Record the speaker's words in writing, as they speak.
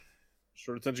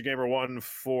Short Attention Gamer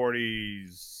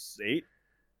 148.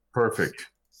 Perfect.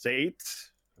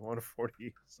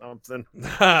 140 something.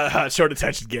 Short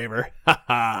Attention Gamer.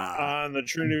 On the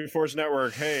Trinity Force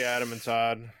Network. Hey, Adam and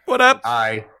Todd. What up?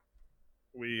 Hi.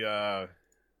 We I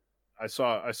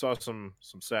saw some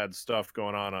sad stuff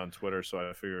going on Twitter, so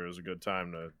I figured it was a good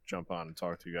time to jump on and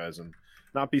talk to you guys and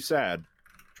not be sad.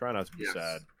 Try not to be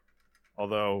sad.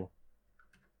 Although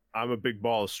I'm a big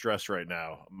ball of stress right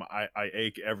now. I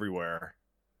ache everywhere.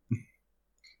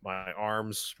 My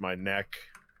arms, my neck,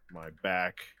 my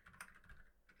back.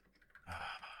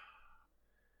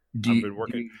 Do I've been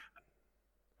working.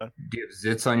 you have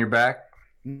zits on your back?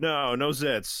 No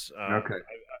zits. Okay.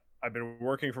 I've been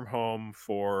working from home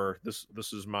for this.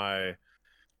 This is my, let's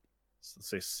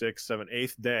say, 6th, 7th,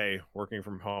 8th day working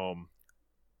from home.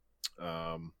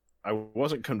 I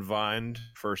wasn't confined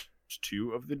first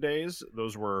 2 of the days.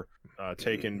 Those were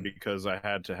taken because I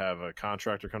had to have a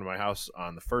contractor come to my house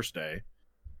on the first day,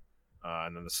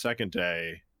 and then the second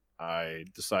day I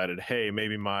decided, hey,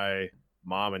 maybe my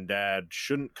mom and dad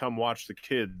shouldn't come watch the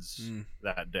kids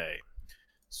that day.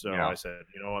 So I said,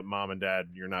 you know what, Mom and Dad,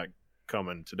 you're not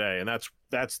coming today. And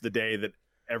that's the day that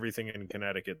everything in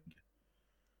Connecticut,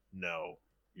 no,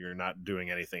 you're not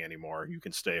doing anything anymore. You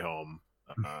can stay home.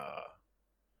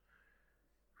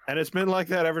 And it's been like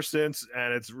that ever since,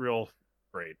 and it's real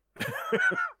great.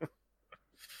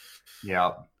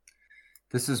 Yeah.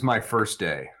 This is my first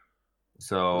day.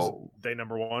 So day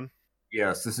number 1?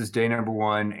 Yes, this is day number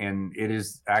 1, and it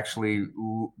is actually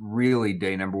really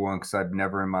day number 1 because I've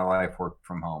never in my life worked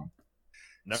from home.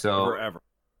 Never, ever.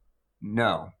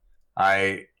 No.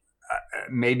 I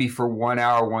maybe for 1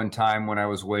 hour one time when I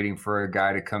was waiting for a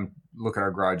guy to come look at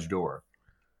our garage door.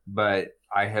 But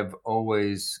I have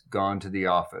always gone to the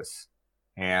office.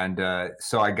 And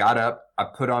so I got up, I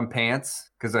put on pants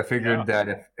because I figured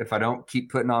that if I don't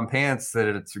keep putting on pants, that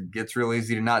it gets real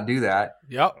easy to not do that.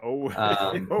 Yep.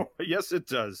 Oh, yes, it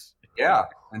does. Yeah.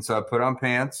 And so I put on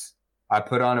pants. I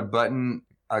put on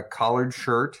a collared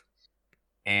shirt,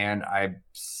 and I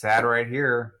sat right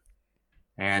here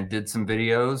and did some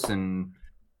videos, and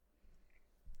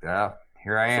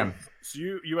here I am. So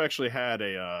you actually had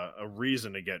a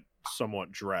reason to get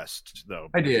somewhat dressed, though.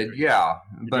 I did, yeah.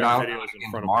 But I'll do it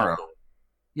again tomorrow.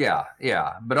 Yeah,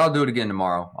 but I'll do it again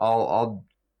tomorrow. I'll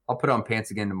put on pants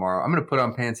again tomorrow. I'm going to put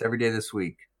on pants every day this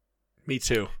week. Me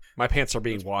too. My pants are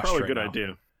being washed. Probably right a good now.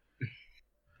 idea.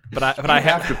 But I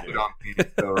have to put on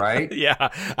pants, though, right? Yeah,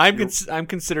 I'm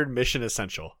considered mission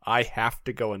essential. I have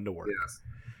to go into work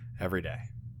every day.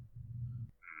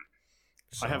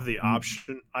 So. I have the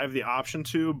option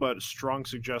to, but strong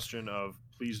suggestion of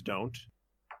please don't.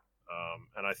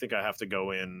 And I think I have to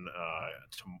go in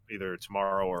either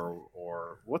tomorrow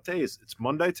or what day is it? It's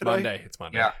Monday today? It's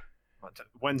Monday. Yeah.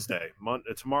 Wednesday.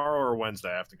 Tomorrow or Wednesday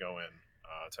I have to go in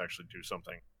to actually do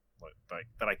something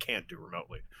that I can't do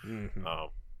remotely. Mm-hmm.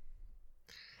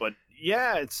 But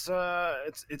yeah, it's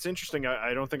interesting.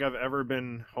 I don't think I've ever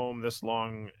been home this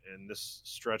long in this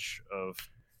stretch of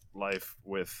life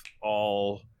with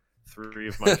all 3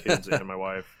 of my kids and my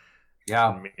wife.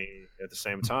 And me at the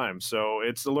same time. So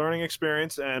it's a learning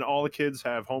experience, and all the kids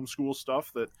have homeschool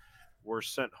stuff that were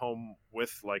sent home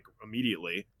with like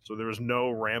immediately. So there was no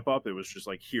ramp up. It was just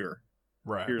like, here's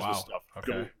the stuff.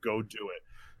 Okay. Go do it.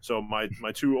 So my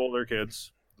 2 older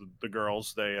kids, the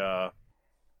girls, they're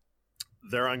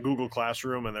on Google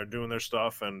Classroom and they're doing their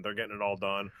stuff and they're getting it all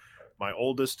done. My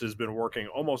oldest has been working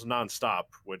almost nonstop,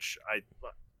 which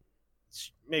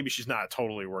maybe she's not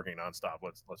totally working nonstop.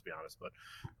 Let's be honest, but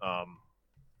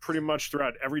pretty much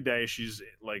throughout every day she's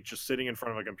like just sitting in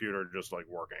front of a computer, just like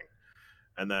working.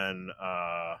 And then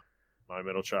my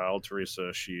middle child,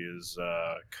 Teresa, she is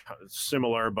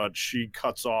similar, but she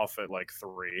cuts off at like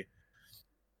 3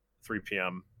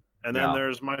 p.m. And then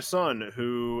there's my son,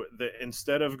 who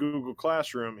instead of Google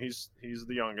Classroom, he's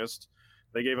the youngest.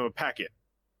 They gave him a packet.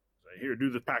 Here, do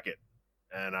the packet.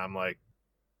 And I'm like,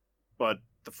 but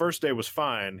the first day was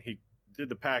fine. He did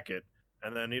the packet,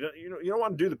 and then you don't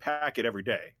want to do the packet every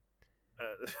day.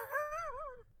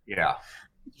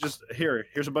 Just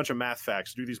here's a bunch of math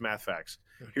facts. Do these math facts.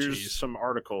 Here's some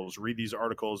articles. Read these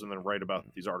articles, and then write about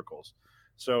these articles.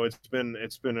 So it's been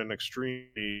an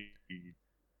extremely.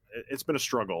 It's been a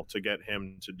struggle to get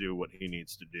him to do what he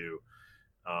needs to do,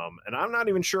 and I'm not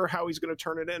even sure how he's going to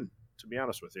turn it in. To be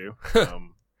honest with you.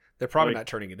 They're probably not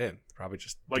turning it in. Probably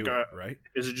just like do it, right?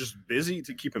 Is it just busy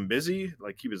to keep him busy?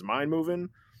 Like keep his mind moving?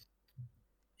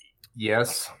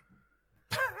 Yes.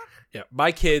 Yeah.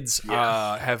 My kids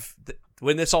have,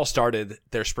 when this all started,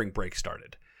 their spring break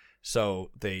started. So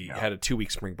they had a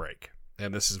 2-week spring break.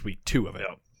 And this is week 2 of it.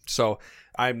 Yep. So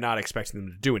I'm not expecting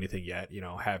them to do anything yet.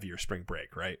 Have your spring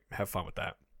break, right? Have fun with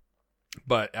that.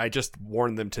 But I just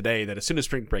warned them today that as soon as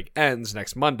spring break ends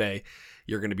next Monday,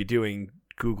 you're going to be doing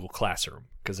Google Classroom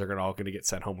because they're all going to get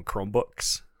sent home with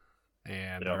Chromebooks.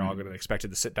 And they're all going to be expected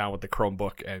to sit down with the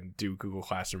Chromebook and do Google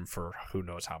Classroom for who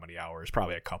knows how many hours,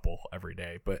 probably a couple every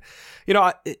day. But,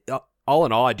 all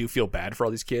in all, I do feel bad for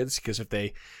all these kids because if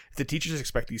the teachers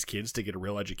expect these kids to get a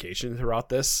real education throughout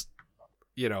this,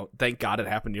 thank God it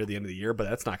happened near the end of the year, but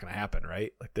that's not going to happen,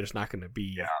 right? Like there's not going to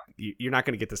be, you're not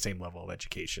going to get the same level of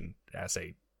education as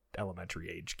a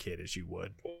elementary age kid as you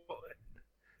would.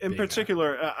 In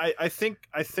particular, I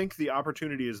think the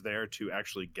opportunity is there to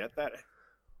actually get that.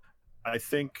 I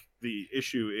think the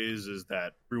issue is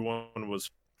that everyone was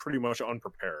pretty much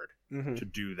unprepared to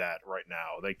do that right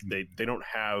now. They don't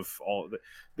have all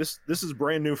this. This is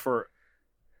brand new for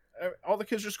all the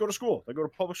kids. Just go to school. They go to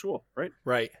public school, right?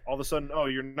 Right. All of a sudden, oh,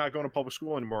 you're not going to public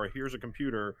school anymore. Here's a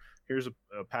computer. Here's a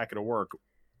packet of work.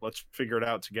 Let's figure it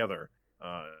out together.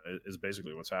 Is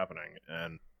basically what's happening,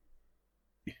 and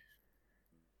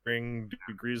bring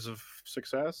degrees of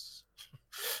success.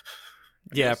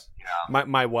 Yeah.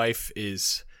 My wife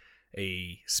is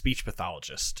a speech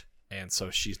pathologist, and so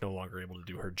she's no longer able to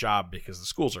do her job because the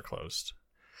schools are closed.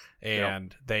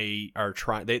 And they are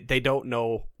trying. They don't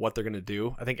know what they're going to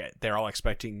do. I think they're all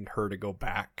expecting her to go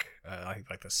back. I think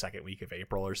like the second week of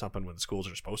April or something when the schools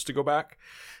are supposed to go back.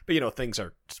 But things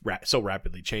are so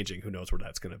rapidly changing. Who knows where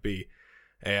that's going to be?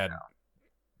 And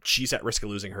she's at risk of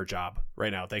losing her job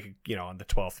right now. They could, on the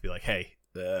 12th, be like, "Hey,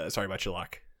 sorry about your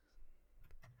luck."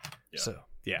 Yeah. So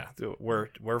yeah,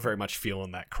 we're very much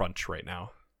feeling that crunch right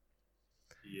now.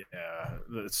 Yeah,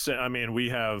 I mean, we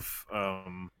have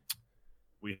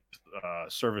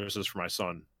services for my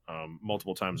son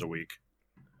multiple times a week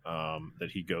that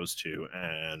he goes to,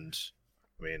 and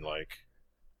I mean, like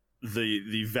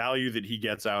the value that he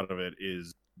gets out of it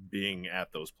is being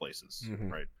at those places,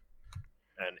 right,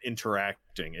 and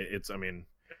interacting. It's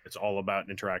all about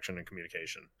interaction and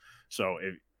communication. So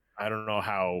I don't know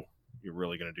how you're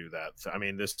really going to do that. I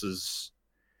mean, this is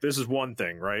one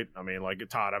thing, right? I mean, like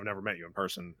Todd, I've never met you in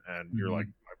person, and you're like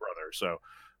my brother, so.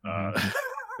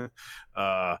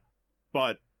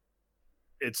 But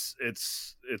it's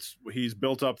he's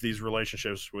built up these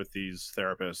relationships with these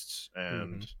therapists,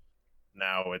 and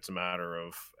now it's a matter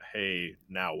of, hey,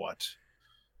 now what?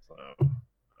 So I don't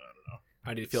know.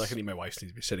 I feel like my wife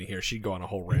needs to be sitting here. She'd go on a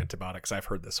whole rant about it because I've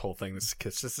heard this whole thing. It's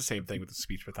just the same thing with the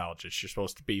speech pathologist. You're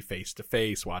supposed to be face to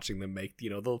face, watching them make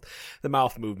the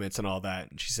mouth movements and all that.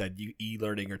 And she said,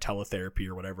 e-learning or teletherapy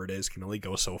or whatever it is can only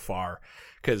go so far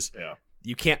because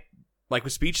you can't. Like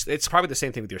with speech, it's probably the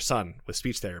same thing with your son with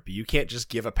speech therapy. You can't just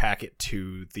give a packet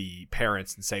to the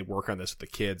parents and say, work on this with the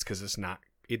kids, because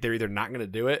they're either not going to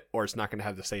do it or it's not going to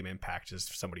have the same impact as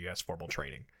somebody who has formal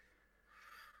training.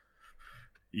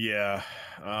 Yeah.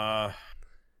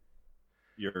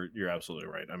 You're absolutely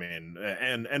right. I mean,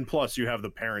 and plus you have the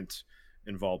parent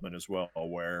involvement as well,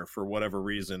 where for whatever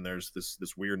reason there's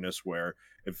this weirdness where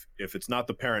if it's not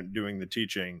the parent doing the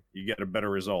teaching, you get a better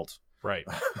result. Right.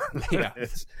 Yeah.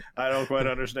 I don't quite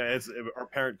understand. It's our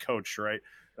parent coach, right?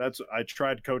 I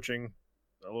tried coaching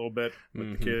a little bit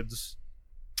with the kids.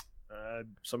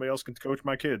 Somebody else can coach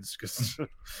my kids because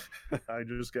I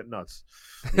just get nuts.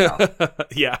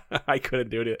 Yeah, I couldn't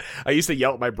do it. I used to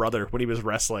yell at my brother when he was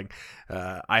wrestling.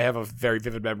 I have a very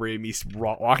vivid memory of me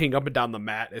walking up and down the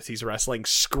mat as he's wrestling,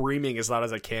 screaming as loud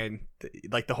as I can.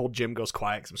 Like the whole gym goes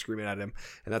quiet because I'm screaming at him,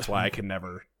 and that's why I could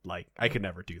never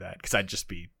do that because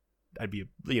I'd be a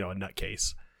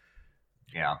nutcase.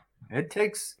 Yeah, it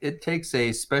takes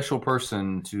a special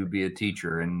person to be a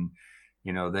teacher, and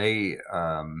they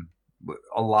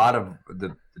a lot of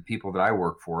the people that I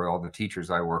work for, all the teachers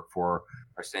I work for,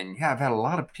 are saying, yeah, I've had a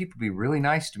lot of people be really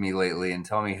nice to me lately and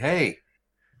tell me, hey,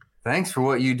 thanks for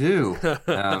what you do.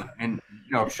 And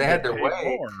if they had their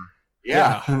way,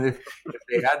 if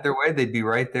they had their way, they'd be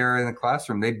right there in the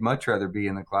classroom. They'd much rather be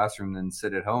in the classroom than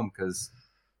sit at home because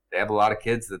they have a lot of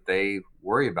kids that they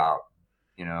worry about,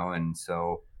 and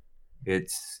so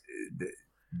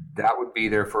that would be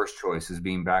their first choice, is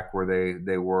being back where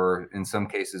they were in some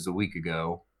cases a week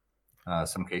ago,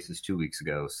 some cases 2 weeks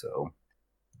ago. So,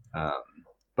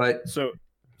 but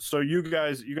so you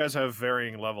guys have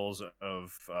varying levels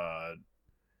of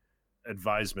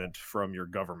advisement from your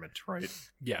government, right?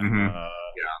 Yeah.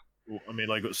 I mean,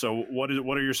 like, so what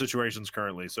are your situations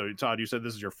currently? So Todd, you said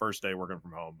this is your first day working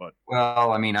from home, but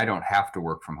well, I mean, I don't have to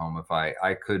work from home. If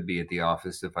I could be at the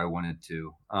office if I wanted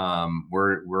to.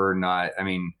 We're not. I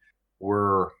mean,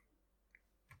 we're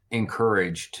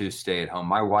encouraged to stay at home.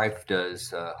 My wife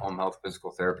does home health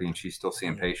physical therapy, and she's still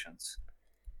seeing patients.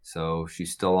 so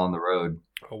she's still on the road.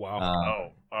 Oh wow.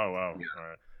 Oh wow. Yeah. All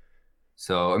right.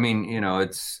 So I mean,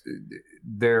 it's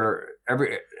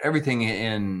everything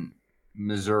in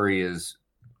Missouri is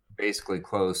basically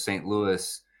closed. St.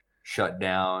 Louis shut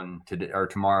down today, or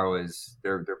tomorrow is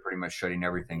they're pretty much shutting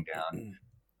everything down.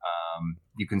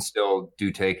 You can still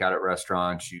do takeout at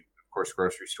restaurants. Of course,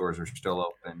 grocery stores are still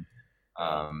open.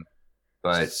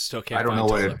 But Still can't I don't know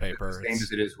find what toilet it's paper. the same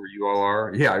as it is where you all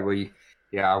are. Yeah,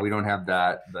 we don't have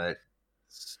that, but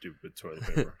Stupid toilet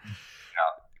paper.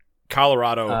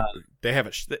 Colorado,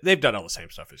 they've done all the same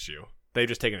stuff as you. They've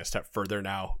just taken a step further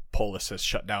now. Polis has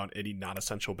shut down any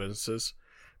non-essential businesses,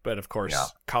 but of course,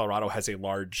 Colorado has a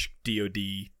large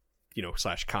DoD,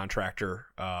 / contractor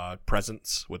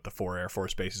presence with the 4 Air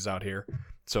Force bases out here.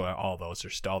 So all those are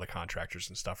still, all the contractors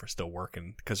and stuff are still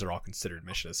working because they're all considered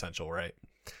mission essential, right?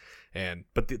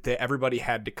 But everybody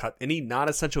had to cut, any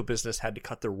non-essential business had to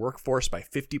cut their workforce by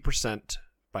 50%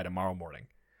 by tomorrow morning.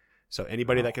 So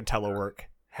anybody that can telework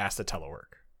has to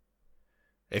telework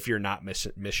if you're not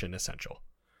mission essential.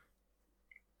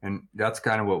 And that's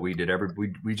kind of what we did.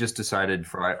 We just decided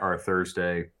for our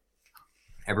Thursday,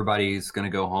 everybody's going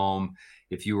to go home.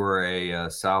 If you were a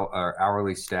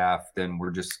hourly staff, then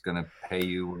we're just going to pay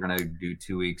you. We're going to do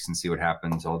 2 weeks and see what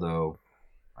happens. Although,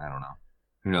 I don't know.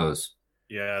 Who knows?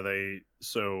 Yeah,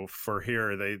 so for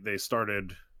here they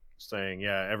started saying,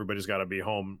 everybody's got to be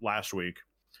home last week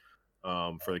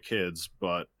for the kids,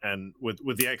 and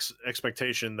with the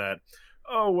expectation that,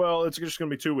 oh well, it's just going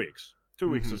to be 2 weeks. 2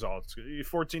 weeks is all.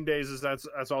 14 days is that's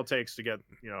all it takes to get,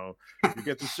 you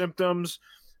get the symptoms,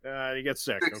 you get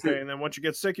sick, okay, and then once you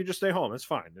get sick, you just stay home. It's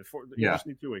fine. You just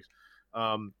need 2 weeks.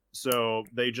 So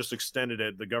they just extended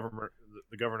it. The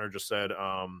governor just said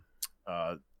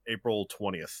April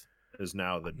 20th is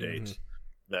now the date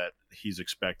that he's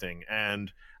expecting, and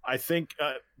I think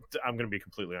I'm going to be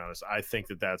completely honest. I think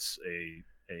that's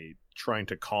a trying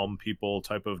to calm people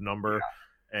type of number,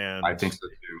 and I think so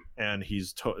too. And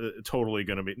he's totally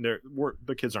going to be there.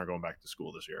 The kids aren't going back to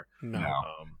school this year. No,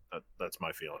 that's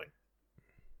my feeling.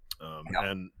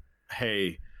 And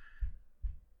hey,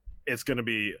 it's going to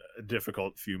be a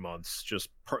difficult few months.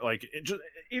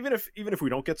 Even if we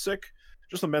don't get sick.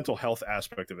 Just the mental health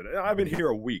aspect of it. I've been here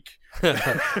a week,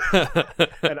 and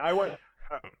I went.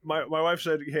 My wife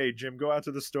said, "Hey, Jim, go out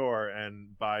to the store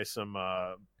and buy some.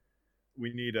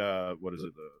 We need what is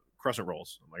it? The crescent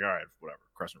rolls." I'm like, "All right, whatever,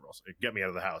 crescent rolls. Get me out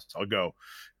of the house. I'll go."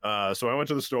 So I went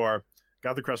to the store,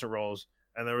 got the crescent rolls,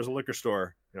 and there was a liquor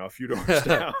store, a few doors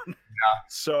down.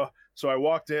 So I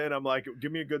walked in. I'm like,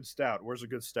 "Give me a good stout. Where's a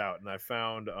good stout?" And I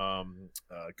found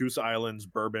Goose Island's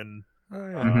bourbon,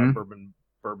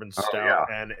 bourbon stout,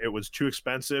 and it was too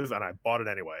expensive, and I bought it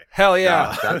anyway. Hell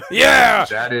yeah.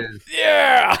 That is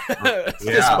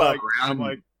I'm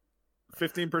like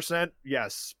 15%,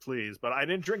 yes please, but I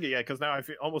didn't drink it yet because now I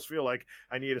almost feel like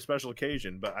I need a special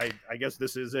occasion, but I guess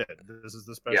this is it. This is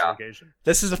the special occasion.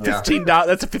 This is a $15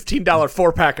 that's a $15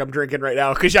 4-pack I'm drinking right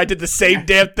now because I did the same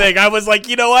damn thing. I was like,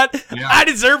 you know what, I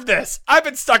deserve this. I've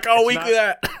been stuck all week with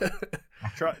that.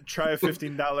 Try a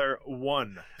 $15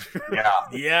 one.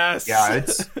 Yes. Yeah,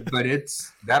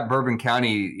 it's that Bourbon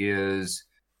County is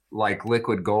like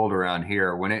liquid gold around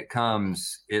here. When it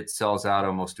comes, it sells out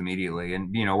almost immediately.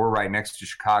 And we're right next to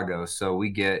Chicago, so we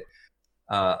get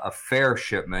a fair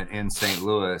shipment in St.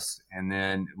 Louis, and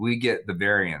then we get the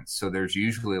variants. So there's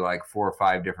usually like 4 or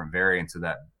 5 different variants of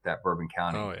that Bourbon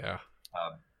County. Oh yeah.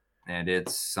 And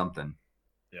it's something.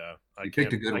 Yeah, I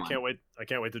picked a good one. I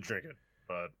can't wait to drink it,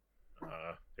 but.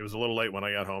 It was a little late when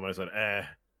I got home. I said,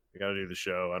 we got to do the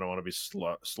show. I don't want to be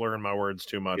slurring my words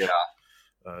too much. Yeah.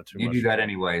 You do that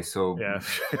anyway, so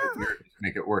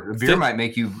make it work. The beer might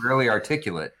make you really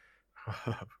articulate.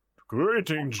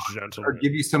 Greetings, gentlemen. Or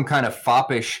give you some kind of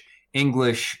foppish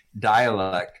English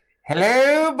dialect.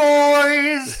 Hello,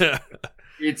 boys.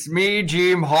 It's me,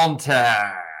 Jim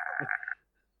Hunter.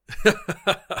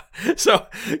 So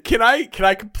can I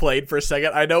complain for a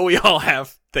second? I know we all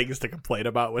have things to complain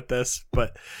about with this,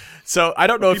 but so I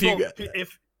don't know if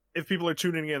people are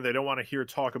tuning in, they don't want to hear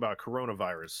talk about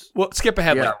coronavirus. Well, skip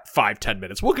ahead like 5-10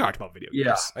 minutes. We'll talk about video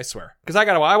games. I swear, because I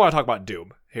want to talk about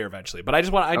Doom here eventually. But I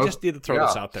just need to throw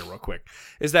this out there real quick.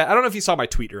 Is that I don't know if you saw my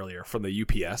tweet earlier from the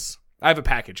UPS. I have a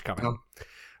package coming.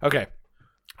 Okay.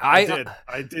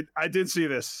 I did see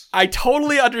this. I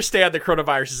totally understand the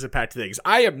coronavirus is impacting things.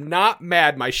 I am not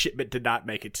mad my shipment did not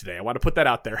make it today. I want to put that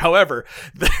out there. However,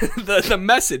 the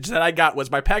message that I got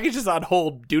was my package is on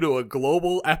hold due to a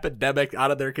global epidemic out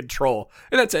of their control.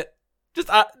 And that's it.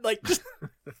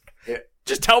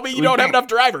 Just tell me you don't have enough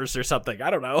drivers or something. I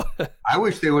don't know. I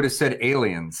wish they would have said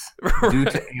aliens due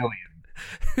to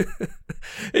alien.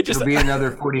 It'll be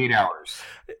another 48 hours.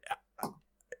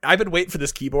 I've been waiting for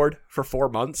this keyboard for 4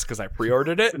 months because I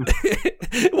pre-ordered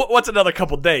it. What's another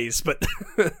couple days, but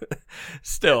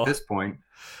still. At this point,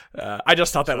 I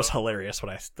just thought that was hilarious when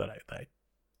I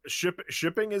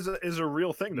shipping is a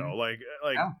real thing though. Like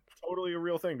Yeah. Totally a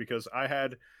real thing, because I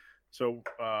had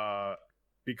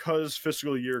because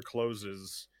fiscal year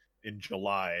closes in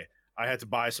July, I had to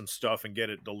buy some stuff and get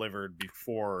it delivered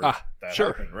before that sure.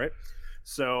 happened, right?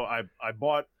 So I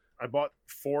bought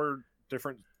 4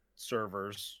 different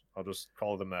servers. I'll just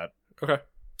call them that. Okay.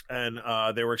 And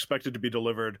they were expected to be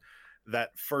delivered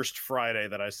that first Friday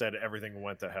that I said everything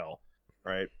went to hell,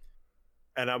 right?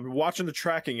 And I'm watching the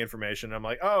tracking information. And I'm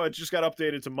like, oh, it just got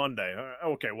updated to Monday.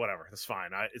 Okay, whatever. That's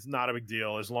fine. It's not a big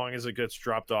deal. As long as it gets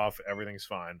dropped off, everything's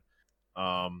fine.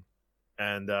 Then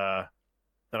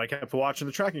I kept watching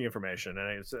the tracking information. And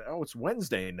I said, oh, it's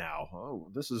Wednesday now. Oh,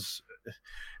 this is...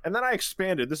 And then I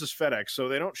expanded. This is FedEx. So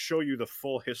they don't show you the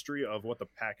full history of what the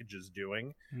package is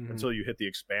doing until you hit the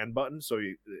expand button. So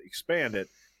you expand it.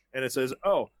 And it says,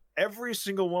 oh, every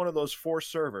single one of those 4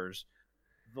 servers...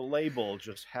 the label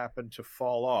just happened to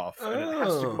fall off, and it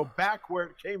has to go back where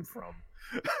it came from.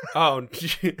 Oh,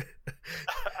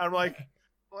 I'm like,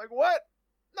 what?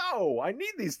 No, I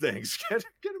need these things. Get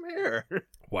them here.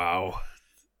 Wow.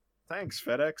 Thanks,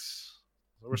 FedEx.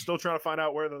 We're still trying to find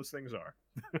out where those things are.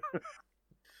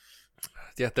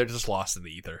 Yeah, they're just lost in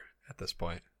the ether at this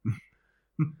point.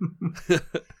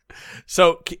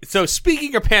 So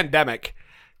speaking of pandemic,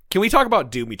 can we talk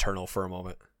about Doom Eternal for a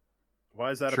moment?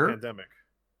 Why is that Sure. a pandemic?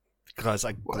 Because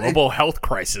global health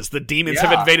crisis, the demons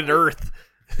have invaded Earth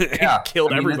and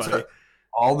killed everybody.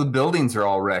 All the buildings are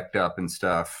all wrecked up and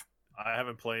stuff. I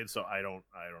haven't played, so I don't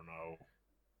know.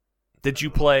 Did you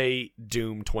play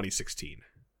Doom 2016?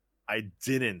 I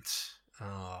didn't.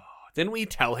 Oh, didn't we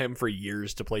tell him for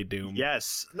years to play Doom?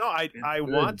 Yes. No, I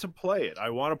want to play it. I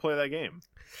want to play that game.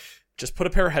 Just put a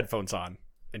pair of headphones on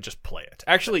and just play it.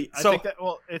 Actually, I think that,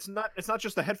 well, it's not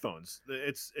just the headphones.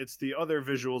 It's the other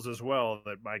visuals as well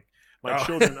that my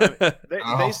children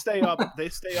they stay up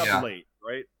late,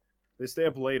 right? They stay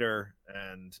up later,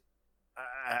 and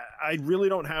I really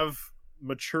don't have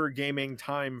mature gaming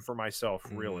time for myself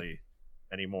really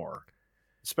anymore,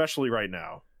 especially right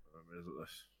now.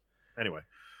 Anyway,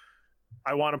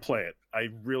 I want to play it. I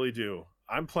really do.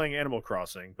 I'm playing Animal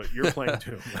Crossing, but you're playing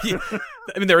Doom.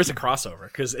 I mean, there is a crossover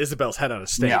because Isabel's head on a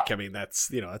stake. Yeah. I mean,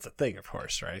 that's a thing, of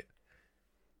course, right?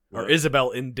 Or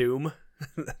Isabel in Doom.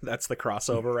 That's the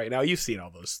crossover right now. You've seen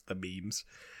all the memes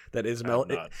that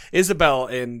Isabel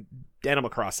in Animal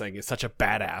Crossing is such a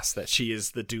badass that she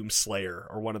is the Doom Slayer,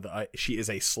 or she is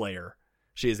a Slayer.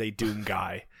 She is a Doom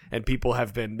guy, and people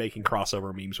have been making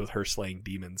crossover memes with her slaying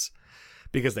demons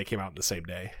because they came out in the same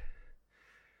day.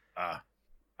 I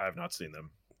have not seen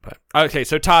them. But okay,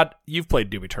 so Todd, you've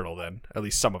played Doom Eternal then, at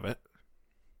least some of it.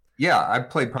 Yeah, I've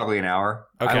played probably an hour.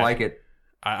 Okay. I like it.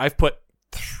 I've put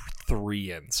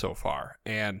 3 in so far,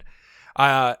 and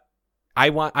I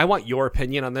want your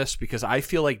opinion on this because I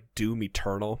feel like Doom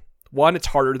Eternal. One, it's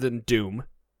harder than Doom.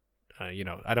 I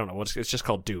don't know. It's just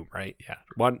called Doom, right? Yeah.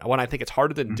 One, I think it's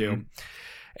harder than Doom,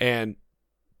 and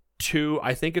 2,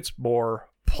 I think it's more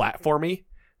platformy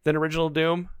than original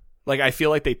Doom. Like, I feel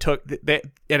like they took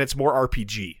and it's more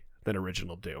RPG than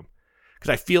original Doom, because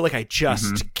I feel like I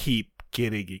just keep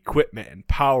getting equipment and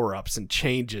power-ups and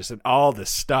changes and all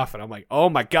this stuff, and I'm like, oh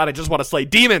my god, I just want to slay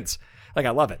demons. Like, I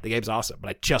love it. The game's awesome, but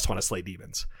I just want to slay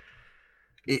demons.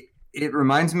 It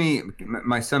reminds me,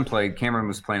 my son Cameron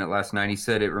was playing it last night. He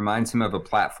said it reminds him of a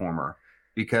platformer,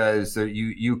 because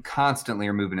you constantly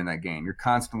are moving in that game. You're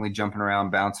constantly jumping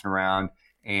around, bouncing around,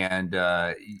 and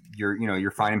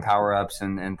you're finding power-ups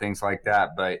and things like that,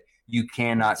 but you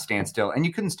cannot stand still. And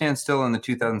you couldn't stand still in the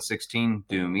 2016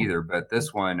 Doom either, but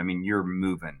this one, I mean, you're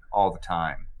moving all the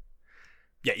time.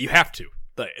 Yeah, you have to.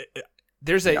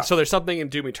 There's something in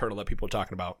Doom Eternal that people are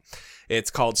talking about. It's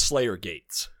called Slayer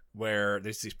Gates, where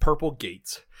there's these purple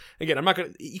gates. Again,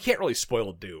 you can't really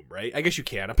spoil Doom, right? I guess you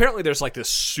can. Apparently there's like this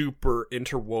super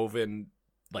interwoven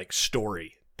like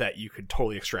story that you could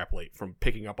totally extrapolate from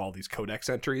picking up all these codex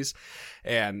entries,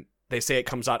 and they say it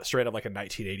comes out straight up like a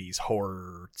 1980s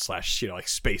horror / like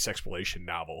space exploration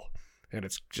novel, and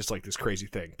it's just like this crazy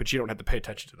thing, but you don't have to pay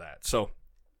attention to that. So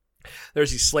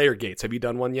there's these Slayer Gates. Have you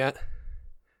done one yet,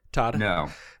 Todd? No.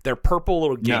 They're purple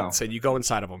little gates, and you go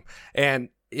inside of them, and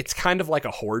it's kind of like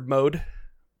a horde mode,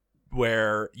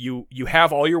 where you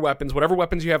have all your weapons, whatever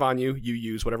weapons you have on you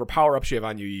use, whatever power-ups you have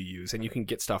on you use, and you can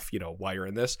get stuff, while you're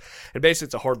in this. And basically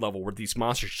it's a horde level where these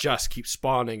monsters just keep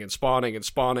spawning and spawning and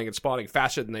spawning and spawning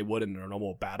faster than they would in a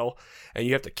normal battle, and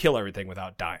you have to kill everything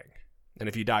without dying. And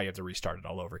if you die, you have to restart it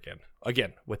all over again.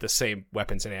 Again, with the same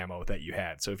weapons and ammo that you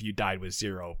had. So if you died with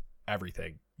 0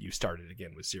 everything, you started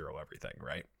again with 0 everything,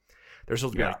 right? There's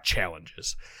supposed to be like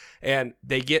challenges. And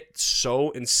they get so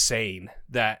insane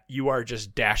that you are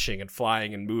just dashing and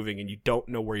flying and moving and you don't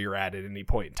know where you're at any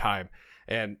point in time.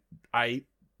 And I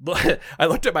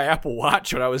looked at my Apple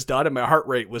Watch when I was done and my heart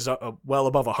rate was well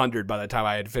above 100 by the time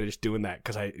I had finished doing that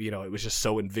because it was just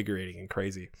so invigorating and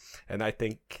crazy. And I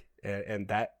think, and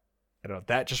that, I don't know,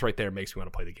 that just right there makes me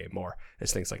want to play the game more.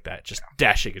 It's things like that, just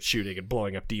dashing and shooting and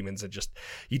blowing up demons and just,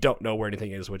 you don't know where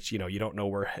anything is, which, you don't know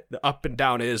where the up and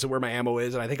down is and where my ammo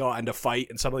is. And I think I'll end a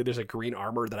fight and suddenly there's a green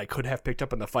armor that I could have picked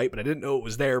up in the fight, but I didn't know it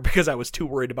was there because I was too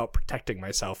worried about protecting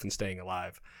myself and staying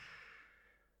alive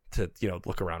to,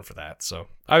 look around for that. So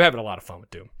I'm having a lot of fun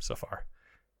with Doom so far.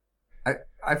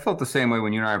 I felt the same way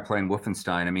when you and I were playing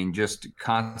Wolfenstein. I mean, just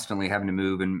constantly having to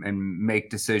move and make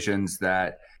decisions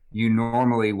that you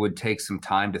normally would take some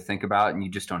time to think about, and you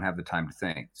just don't have the time to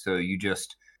think. So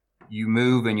you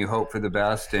move and you hope for the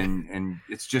best, and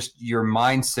it's just your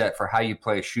mindset for how you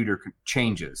play a shooter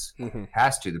changes. Mm-hmm.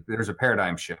 Has to. There's a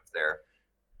paradigm shift there.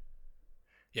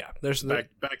 Yeah, there's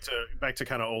back to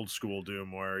kind of old school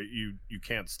Doom where you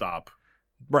can't stop.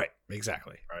 Right,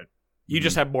 exactly. Right. You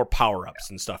just have more power-ups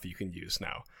and stuff you can use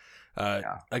now.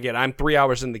 Again, I'm 3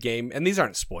 hours in the game, and these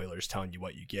aren't spoilers telling you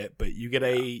what you get, but you get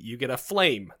a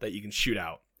flame that you can shoot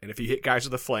out. And if you hit guys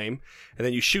with a flame, and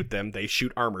then you shoot them, they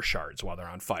shoot armor shards while they're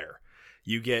on fire.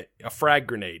 You get a frag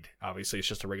grenade. Obviously, it's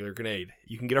just a regular grenade.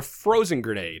 You can get a frozen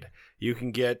grenade. You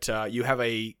can get, you have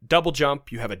a double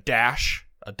jump. You have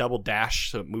a double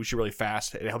dash, so it moves you really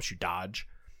fast. It helps you dodge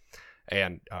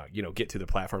and, get through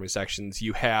the platforming sections.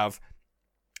 You have...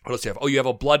 What else do you have? Oh, you have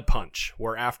a blood punch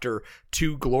where after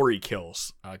 2 glory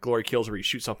kills where you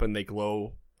shoot something, they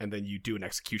glow, and then you do an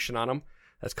execution on them.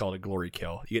 That's called a glory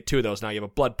kill. You get 2 of those. Now you have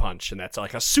a blood punch, and that's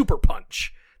like a super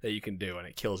punch that you can do, and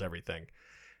it kills everything.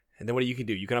 And then what you can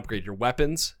do? You can upgrade your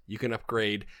weapons, you can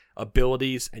upgrade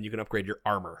abilities, and you can upgrade your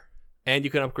armor. And you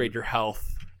can upgrade your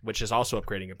health, which is also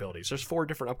upgrading abilities. There's 4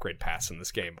 different upgrade paths in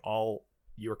this game, all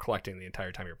you're collecting the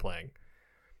entire time you're playing.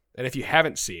 And if you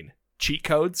haven't seen, cheat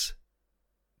codes...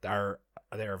 they're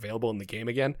available in the game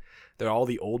again. They're all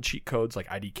the old cheat codes like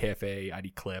IDKFA,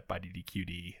 IDClip,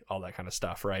 IDDQD, all that kind of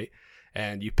stuff, right?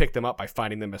 And you pick them up by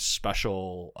finding them as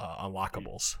special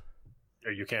unlockables.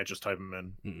 Or you can't just type them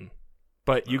in. Mm-mm.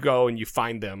 But you go and you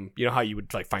find them. You know how you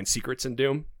would like find secrets in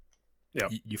Doom? Yeah.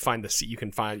 You find a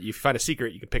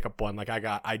secret, you can pick up one. Like I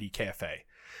got IDKFA,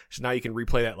 so now you can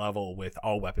replay that level with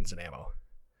all weapons and ammo.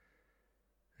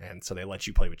 And so they let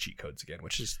you play with cheat codes again,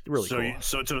 which is really cool.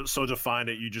 So to find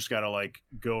it, you just gotta like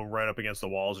go right up against the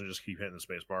walls and just keep hitting the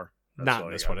space bar. Not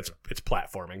in this one. It's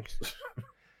platforming.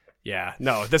 Yeah,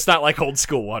 no, that's not like old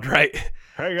school one, right?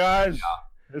 Hey guys,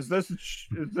 is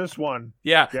this one?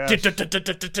 Yeah, yes.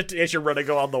 As you're running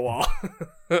along the wall.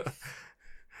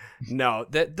 No,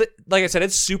 that like I said,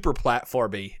 it's super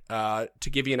platformy. To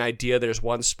give you an idea, there's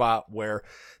one spot where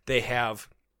they have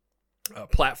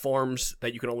platforms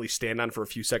that you can only stand on for a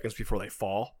few seconds before they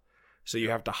fall. So you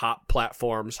have to hop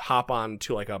platforms, hop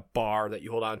onto like a bar that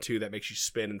you hold on to that makes you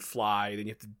spin and fly. Then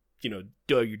you have to,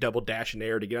 do your double dash in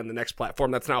air to get on the next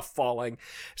platform that's now falling.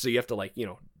 So you have to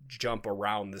jump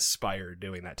around the spire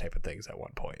doing that type of things at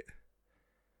one point.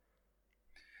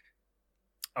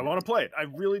 I want to play it. I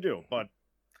really do, but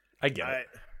I get it.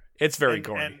 It's very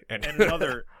gory. And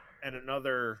another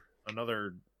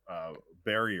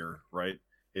barrier, right,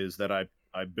 is that I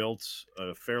built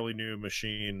a fairly new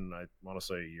machine. I want to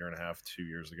say a year and a half, 2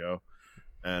 years ago,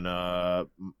 and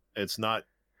it's not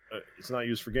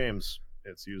used for games.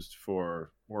 It's used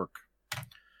for work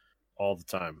all the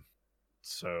time.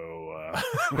 So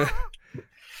it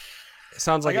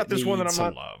sounds like I got this one that I'm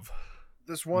on. Love.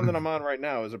 This one that I'm on right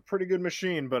now is a pretty good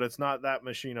machine, but it's not that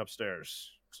machine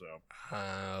upstairs. So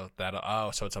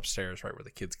so it's upstairs, right, where the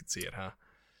kids can see it, huh?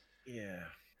 Yeah.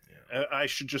 I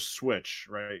should just switch,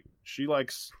 right? She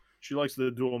likes the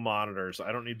dual monitors.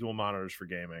 I don't need dual monitors for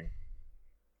gaming,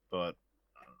 but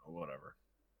I don't know, whatever.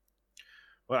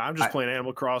 But I'm just playing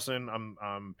Animal Crossing.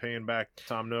 I'm paying back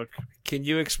Tom Nook. Can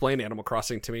you explain Animal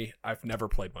Crossing to me? I've never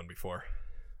played one before.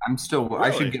 I'm still. Really?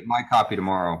 I should get my copy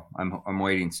tomorrow. I'm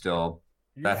waiting still.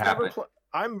 That happened.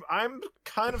 I'm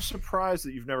kind of surprised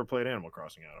that you've never played Animal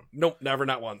Crossing, Adam. Nope, never,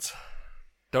 not once.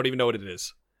 Don't even know what it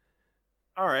is.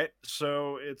 All right,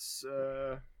 so it's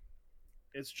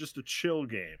just a chill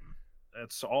game.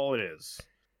 That's all it is.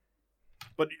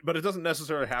 But it doesn't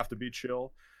necessarily have to be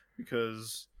chill,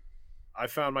 because I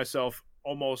found myself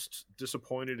almost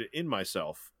disappointed in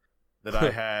myself that I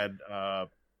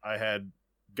had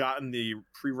gotten the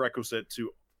prerequisite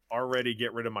to already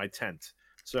get rid of my tent.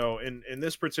 So in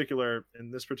this particular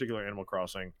Animal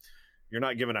Crossing, you're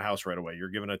not given a house right away. You're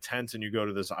given a tent, and you go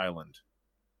to this island,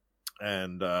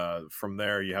 and from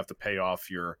there you have to pay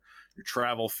off your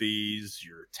travel fees,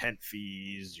 your tent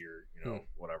fees, your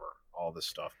whatever, all this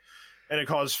stuff, and it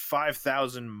costs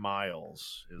 5,000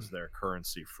 miles is their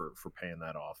currency for paying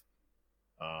that off.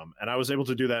 And I was able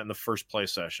to do that in the first play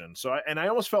session. So I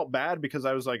almost felt bad because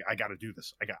I was like, I got to do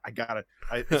this.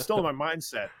 It's still in my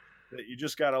mindset that you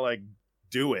just got to like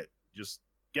do it. Just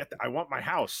I want my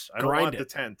house. I don't want the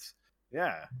tent.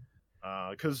 Yeah.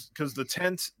 Cause the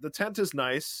tent is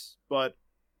nice, but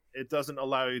it doesn't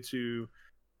allow you to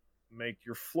make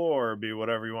your floor be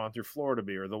whatever you want your floor to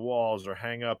be, or the walls, or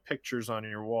hang up pictures on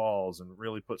your walls and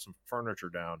really put some furniture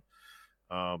down.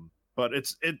 But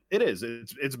it's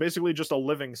basically just a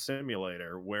living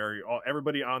simulator where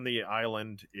everybody on the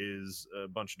island is a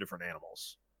bunch of different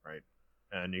animals, right?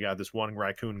 And you got this one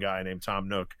raccoon guy named Tom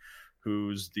Nook,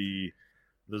 who's the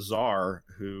czar,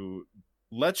 who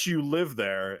lets you live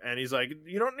there, and he's like,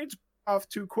 you don't need to pay off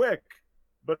too quick,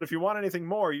 but if you want anything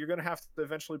more, you're gonna have to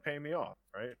eventually pay me off,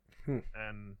 right?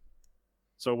 And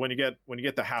so when you get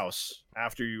the house,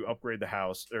 after you upgrade the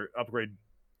house or upgrade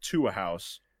to a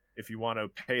house, if you want to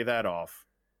pay that off,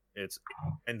 it's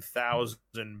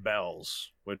 10,000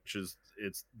 bells, which is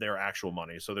it's their actual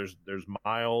money. So there's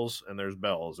miles and there's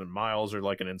bells, and miles are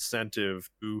like an incentive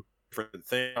to different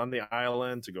thing on the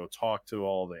island, to go talk to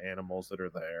all the animals that are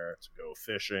there, to go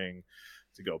fishing,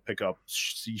 to go pick up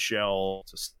seashells,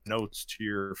 to notes to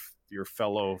your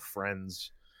fellow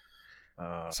friends.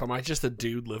 So am I just a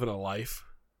dude living a life?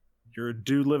 You're a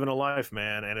dude living a life,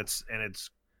 man, and it's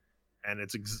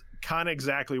kind of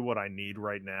exactly what I need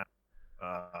right now,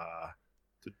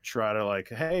 to try to like,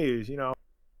 hey,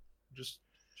 just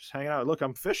hang out. Look,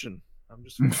 I'm fishing. I'm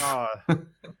just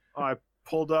I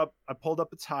pulled up a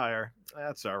tire.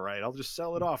 That's all right. I'll just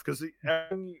sell it off, because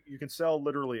you can sell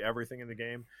literally everything in the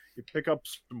game. You pick up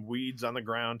some weeds on the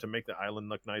ground to make the island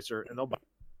look nicer, and they'll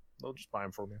just buy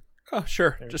them for me. Oh,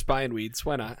 sure. Just buying weeds.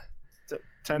 Why not?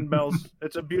 10 bells.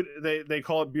 It's they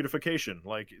call it beautification.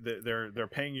 Like they're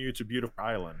paying you to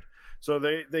beautify island. So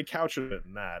they couch it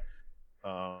in that.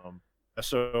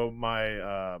 So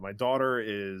my daughter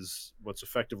is what's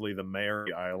effectively the mayor of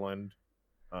the island,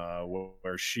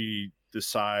 where she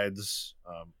decides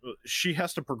she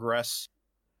has to progress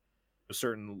a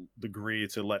certain degree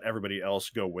to let everybody else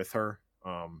go with her.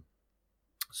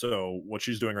 So what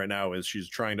she's doing right now is she's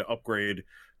trying to upgrade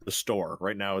the store.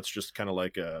 Right now it's just kind of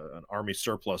like an army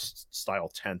surplus style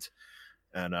tent,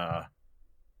 and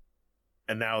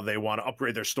now they want to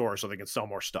upgrade their store so they can sell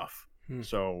more stuff.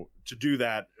 So to do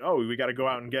that, we got to go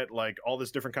out and get like all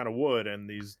this different kind of wood and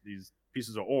these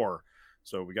pieces of ore.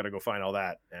 So we got to go find all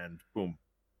that, and boom.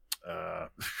 Yeah.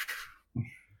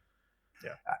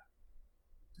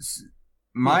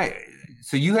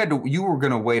 So you were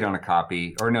going to wait on a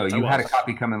copy, or no, you had a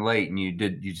copy coming late, and you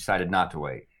decided not to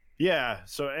wait. Yeah.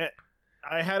 So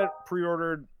I had it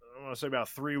pre-ordered, I want to say about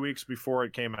 3 weeks before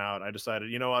it came out. I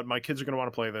decided, you know what, my kids are going to want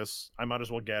to play this. I might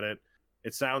as well get it.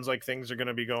 It sounds like things are going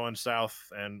to be going south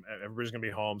and everybody's going to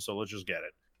be home, so let's just get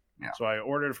it. Yeah. So I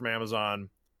ordered it from Amazon,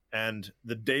 and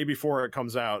the day before it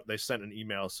comes out, they sent an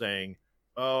email saying,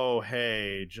 oh,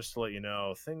 hey, just to let you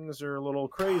know, things are a little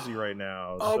crazy right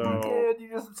now. Oh, my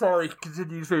God. Sorry.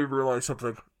 Continue to realize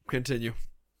something. Continue.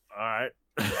 All right.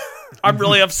 I'm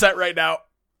really upset right now.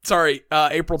 Sorry.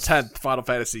 April 10th, Final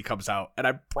Fantasy comes out, and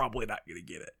I'm probably not going to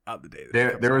get it on the day.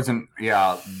 There was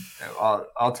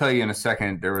I'll tell you in a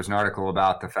second. There was an article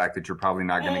about the fact that you're probably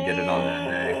not going to get it on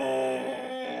that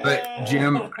day. But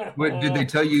Jim, what did they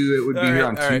tell you it would be here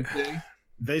on Tuesday? Right.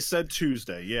 They said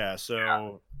Tuesday. Yeah.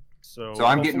 So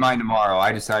I'm getting mine tomorrow.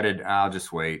 I decided I'll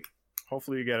just wait.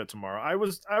 Hopefully you get it tomorrow.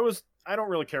 I don't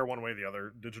really care one way or the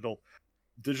other, digital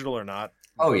or not.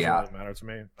 It doesn't really matter to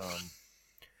me.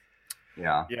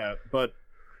 Yeah, but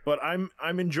I'm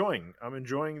enjoying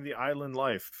the island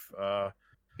life.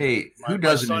 Hey, who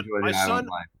doesn't enjoy the island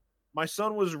life? My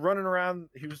son was running around.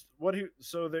 You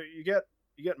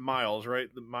get miles, right?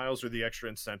 The miles are the extra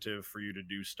incentive for you to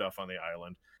do stuff on the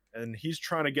island, and he's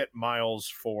trying to get miles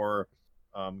for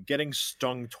getting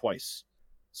stung twice.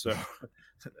 So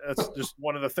that's just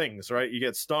one of the things, right? You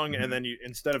get stung, and then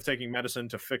instead of taking medicine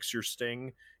to fix your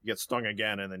sting, you get stung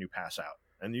again, and then you pass out,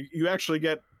 and you actually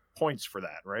get points for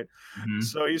that, right? Mm-hmm.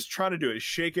 So he's trying to do it. He's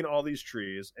shaking all these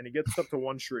trees, and he gets up to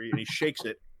one tree and he shakes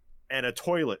it, and a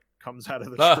toilet comes out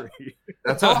of the tree.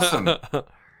 That's awesome.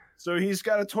 So he's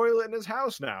got a toilet in his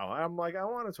house now. I'm like, I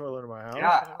want a toilet in my house.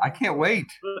 Yeah, I can't wait.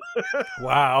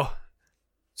 Wow.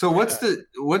 So what's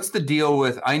the deal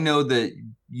with? I know that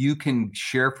you can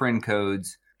share friend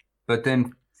codes But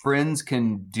then friends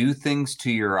can do things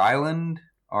to your island,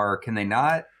 or can they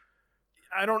not?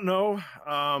 I don't know.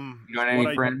 You don't have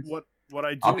any friends? What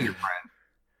I I'll be do your friend.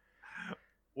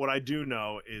 what I do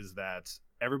know is that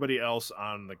everybody else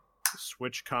on the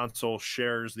Switch console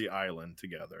shares the island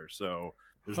together. So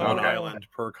there's one Okay. island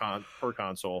per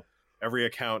console. Every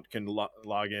account can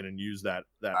log in and use that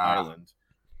island.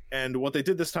 And what they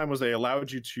did this time was they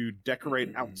allowed you to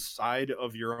decorate outside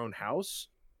of your own house,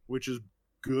 which is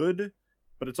good,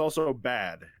 but it's also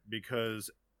bad because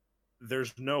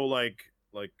there's no like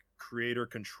creator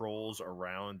controls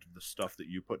around the stuff that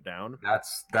you put down.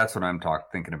 That's what I'm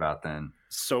thinking about then.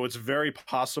 So it's very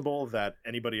possible that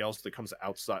anybody else that comes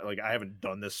outside, like I haven't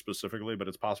done this specifically, but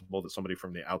it's possible that somebody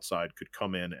from the outside could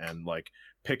come in and like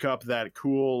pick up that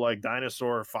cool like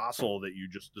dinosaur fossil that you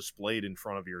just displayed in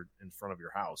front of your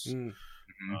house.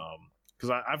 Because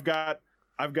I've got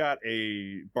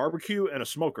a barbecue and a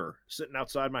smoker sitting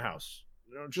outside my house,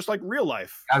 just like real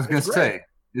life. I was gonna say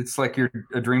it's like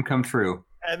a dream come true.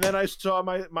 And then I saw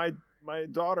my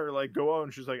daughter like go out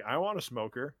and she's like, I want a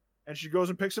smoker. And she goes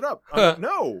and picks it up. I'm like,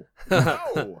 no. Put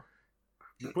that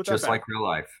just back. like real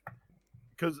life.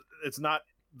 Because it's not,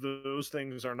 those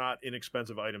things are not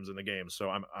inexpensive items in the game.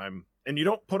 So I'm and you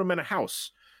don't put them in a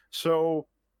house. So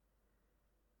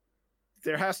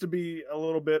there has to be a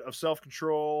little bit of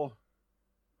self-control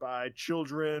by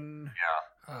children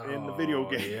in the video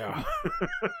game. Yeah.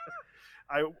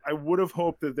 I would have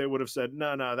hoped that they would have said,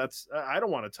 no, that's, I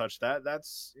don't want to touch that.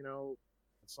 That's,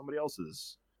 somebody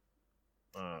else's.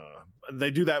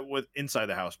 They do that with inside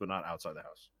the house, but not outside the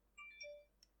house.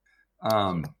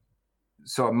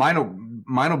 So mine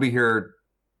will be here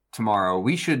tomorrow.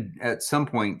 We should at some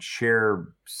point share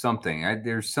something.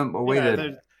 There's a way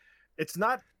to. It's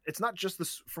not just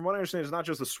this. From what I understand, it's not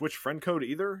just the Switch friend code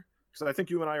either. Because I think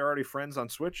you and I are already friends on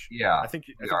Switch. Yeah, I think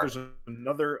there's a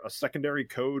secondary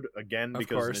code again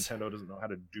because Nintendo doesn't know how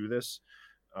to do this.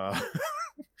 So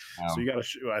you got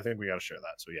to. I think we got to share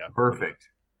that. So yeah, perfect.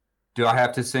 Do I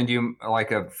have to send you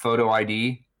like a photo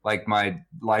ID, like my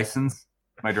license,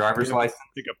 my driver's license?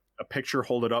 Take a picture,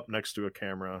 hold it up next to a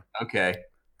camera. Okay,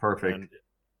 perfect. And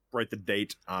write the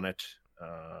date on it,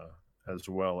 as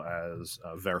well as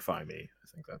verify me. I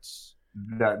think that's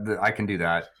that. I can do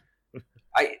that.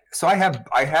 I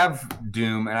have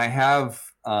Doom and I have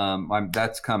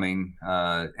that's coming.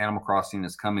 Animal Crossing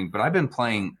is coming, but I've been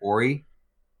playing Ori.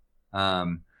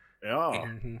 I'm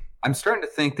starting to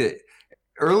think that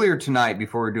earlier tonight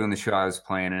before we were doing the show, I was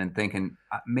playing and thinking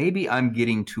maybe I'm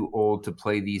getting too old to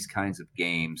play these kinds of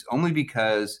games, only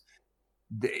because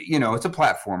it's a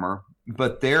platformer,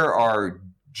 but there are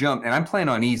and I'm playing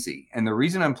on easy, and the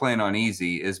reason I'm playing on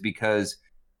easy is because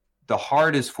the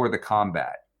hard is for the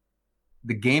combat.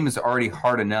 The game is already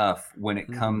hard enough when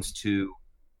it comes to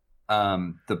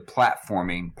the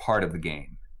platforming part of the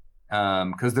game.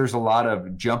 Because there's a lot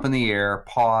of jump in the air,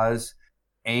 pause,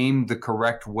 aim the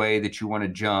correct way that you want to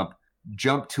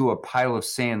jump to a pile of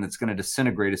sand that's going to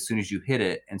disintegrate as soon as you hit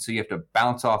it. And so you have to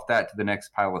bounce off that to the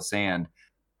next pile of sand.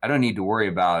 I don't need to worry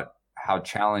about how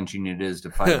challenging it is to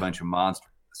fight a bunch of monsters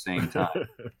at the same time.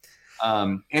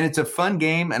 And it's a fun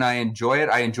game, and I enjoy it.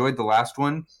 I enjoyed the last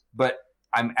one, but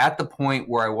I'm at the point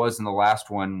where I was in the last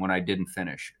one when I didn't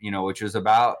finish, which is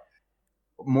about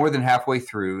more than halfway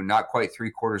through, not quite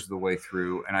 3/4 of the way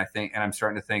through. And I'm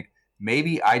starting to think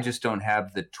maybe I just don't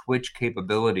have the Twitch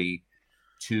capability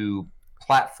to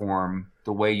platform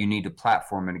the way you need to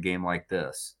platform in a game like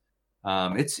this.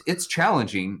 It's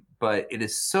challenging, but it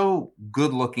is so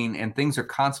good looking and things are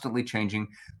constantly changing,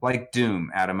 like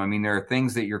Doom, Adam. I mean, there are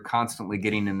things that you're constantly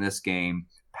getting in this game,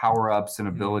 power-ups and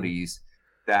abilities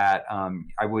that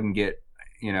I wouldn't get,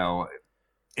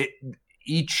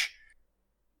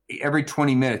 every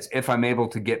 20 minutes, if I'm able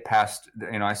to get past,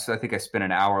 I think I spent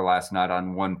an hour last night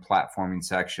on one platforming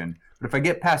section. But if I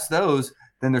get past those,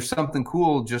 then there's something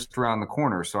cool just around the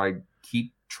corner. So I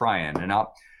keep trying, and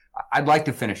I'd like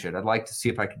to finish it. I'd like to see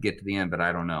if I could get to the end, but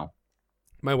I don't know.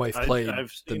 My wife played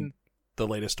the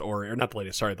latest Ori, or not the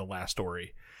latest, sorry, the last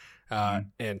Ori.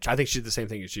 And I think she did the same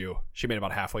thing as you. She made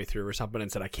about halfway through or something and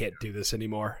said, I can't do this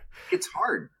anymore. It's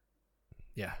hard.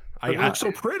 Yeah. It looks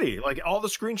so pretty. Like all the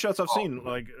screenshots I've seen,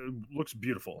 like it looks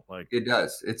beautiful. Like it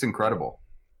does. It's incredible.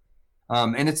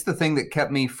 And it's the thing that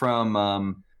kept me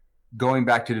from going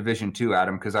back to Division 2,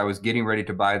 Adam, because I was getting ready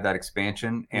to buy that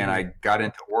expansion and I got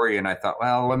into Ori and I thought,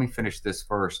 well, let me finish this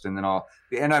first and then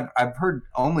I've heard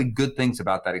only good things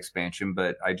about that expansion,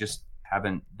 but I just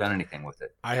haven't done anything with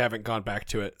it. I haven't gone back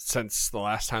to it since the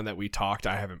last time that we talked.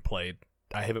 I haven't played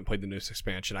the newest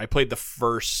expansion. I played the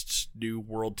first new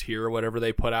world tier or whatever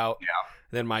they put out. Yeah.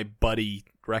 And then my buddy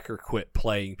Wrecker quit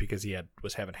playing because he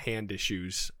was having hand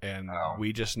issues, and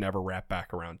we just never wrapped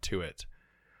back around to it.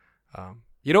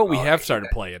 You know what we have started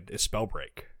playing is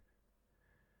Spellbreak.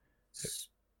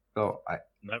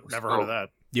 Never heard of that.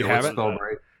 You haven't?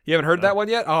 You haven't heard that one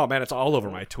yet? Oh man, it's all over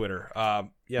my Twitter.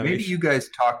 Maybe you guys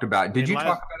talked about it. Did you talk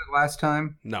about it last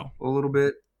time? No. A little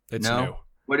bit? It's new.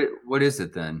 What is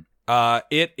it then?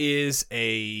 It is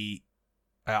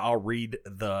I'll read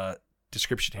the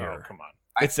description here. Oh, come on.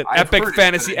 It's an epic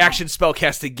fantasy action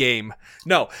spellcasting game.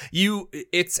 No,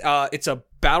 it's a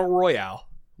battle royale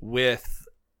with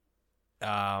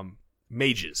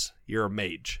mages. You're a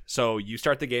mage. So you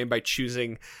start the game by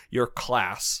choosing your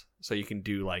class. So you can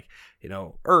do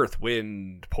earth,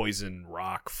 wind, poison,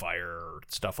 rock, fire,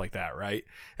 stuff like that, right?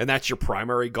 And that's your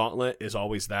primary gauntlet is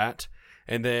always that.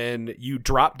 And then you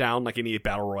drop down like any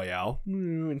battle royale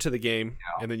into the game,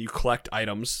 and then you collect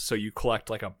items. So you collect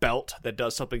like a belt that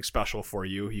does something special for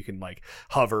you. You can like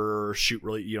hover, shoot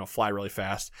really, fly really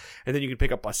fast. And then you can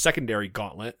pick up a secondary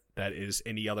gauntlet that is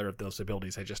any other of those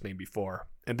abilities I just named before.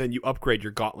 And then you upgrade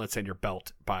your gauntlets and your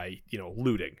belt by,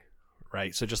 looting,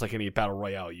 right? So just like any battle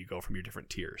royale, you go from your different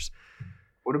tiers.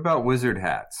 What about wizard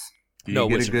hats? No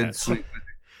wizard hats.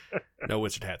 No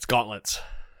wizard hats. Gauntlets.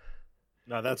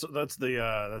 No, that's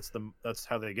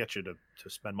how they get you to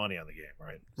spend money on the game,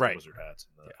 right? It's right. The wizard hats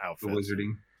and the outfits. The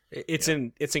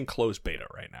wizarding. It's in closed beta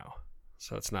right now,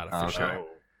 so it's not official.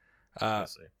 Okay.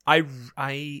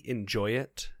 I enjoy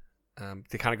it.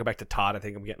 To kind of go back to Todd, I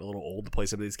think I'm getting a little old to play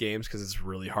some of these games because it's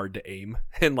really hard to aim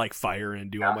and like fire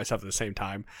and do all my stuff at the same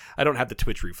time. I don't have the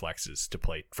twitch reflexes to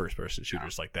play first person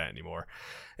shooters like that anymore,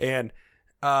 and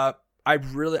I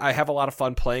have a lot of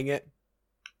fun playing it.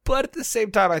 But at the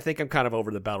same time, I think I'm kind of over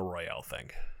the Battle Royale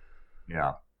thing.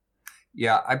 Yeah.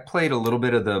 Yeah, I played a little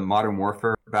bit of the Modern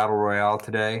Warfare Battle Royale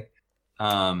today.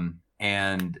 I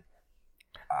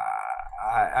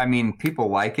mean, people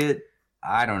like it.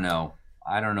 I don't know.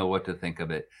 I don't know what to think of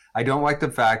it. I don't like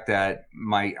the fact that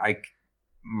my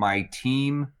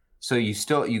team... So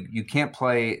you can't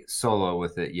play solo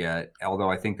with it yet, although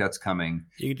I think that's coming.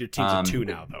 You can do teams of 2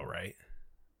 now, though, right?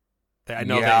 I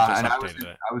know they just updated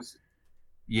it.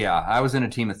 I was in a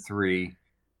team of 3.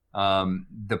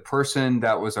 The person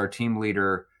that was our team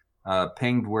leader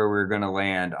pinged where we were going to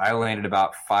land. I landed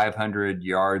about 500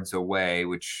 yards away,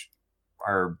 which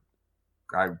are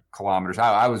kilometers.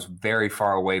 I was very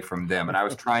far away from them, and I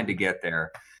was trying to get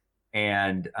there.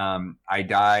 And I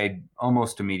died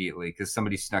almost immediately because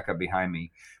somebody snuck up behind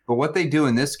me. But what they do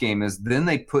in this game is then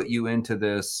they put you into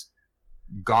this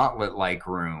gauntlet-like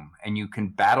room, and you can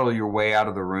battle your way out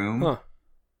of the room. Huh.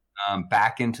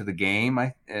 Back into the game,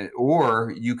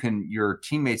 or your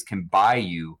teammates can buy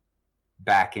you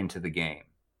back into the game.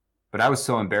 But I was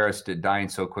so embarrassed at dying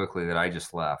so quickly that I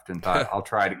just left and thought I'll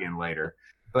try it again later.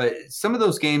 But some of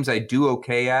those games I do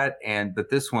okay at, but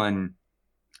this one,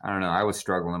 I don't know, I was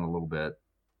struggling a little bit.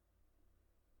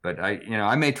 But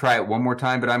I may try it one more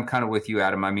time. But I'm kind of with you,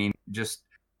 Adam. I mean,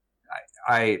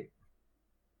 I've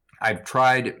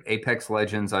tried Apex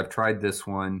Legends. I've tried this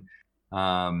one.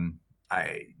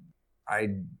 I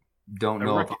don't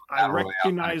know.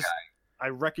 I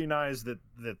recognize that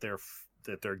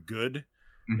they're good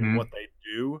in what they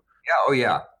do. Yeah. Oh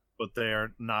yeah. But they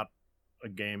are not a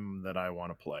game that I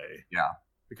want to play. Yeah.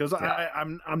 Because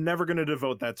I'm never going to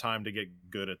devote that time to get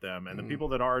good at them, and the people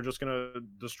that are just going to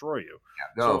destroy you.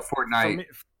 Yeah. No, Fortnite.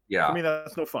 For me,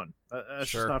 that's no fun.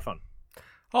 That's just not fun.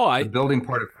 The building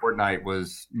part of Fortnite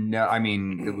was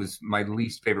it was my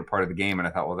least favorite part of the game, and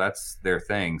I thought, well, that's their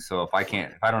thing. So if I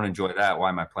don't enjoy that, why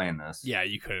am I playing this? Yeah,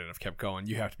 you couldn't have kept going.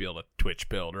 You have to be able to Twitch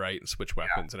build, right, and switch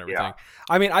weapons and everything. Yeah.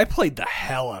 I mean, I played the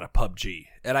hell out of PUBG,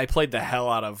 and I played the hell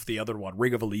out of the other one,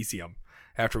 Ring of Elysium,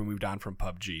 after we moved on from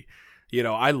PUBG.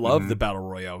 I love the Battle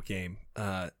Royale game.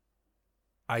 I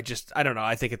don't know.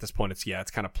 I think at this point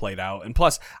it's kind of played out. And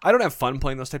plus, I don't have fun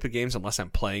playing those type of games unless I'm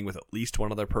playing with at least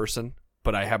one other person.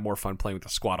 But I have more fun playing with a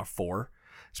squad of 4,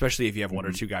 especially if you have 1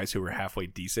 or 2 guys who are halfway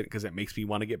decent, because it makes me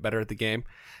want to get better at the game.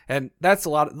 And that's a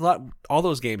lot. All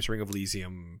those games, Ring of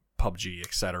Elysium, PUBG,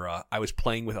 etc. I was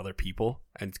playing with other people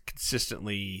and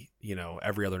consistently,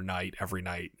 every other night, every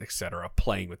night, etc.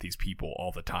 Playing with these people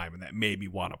all the time, and that made me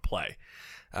want to play.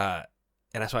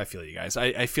 And that's why I feel you guys.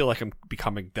 I feel like I'm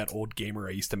becoming that old gamer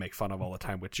I used to make fun of all the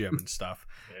time with Jim and stuff.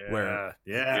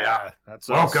 That's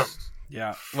welcome.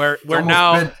 Yeah, we're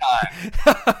now.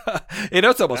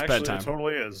 It's almost bedtime. It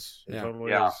totally is. It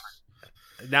totally is.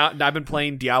 Now I've been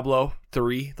playing Diablo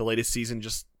 3. The latest season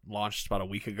just launched about a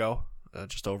week ago,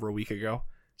 just over a week ago.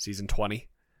 Season 20,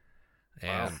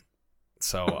 and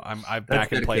so I'm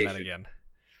back and playing that again.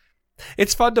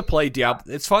 It's fun to play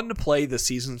Diablo. It's fun to play the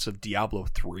seasons of Diablo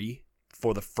 3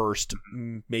 for the first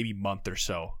maybe month or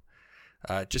so.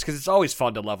 Just because it's always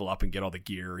fun to level up and get all the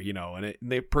gear, and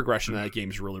the progression of that game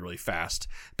is really, really fast.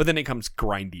 But then it comes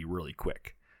grindy really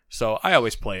quick. So I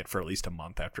always play it for at least a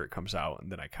month after it comes out,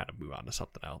 and then I kind of move on to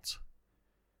something else.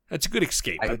 It's a good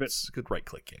escape. It's a good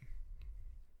right-click game.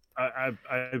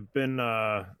 I've been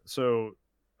so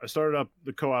I started up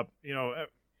the co-op.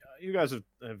 You guys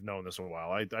have known this a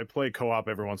while. I play co-op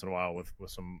every once in a while with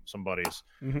some buddies,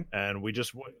 and we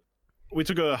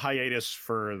took a hiatus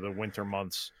for the winter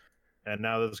months. And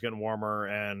now that it's getting warmer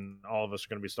and all of us are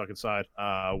going to be stuck inside,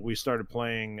 we started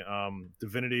playing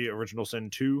Divinity Original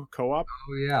Sin 2 co-op.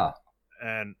 Oh, yeah.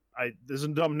 And this is a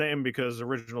dumb name because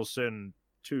Original Sin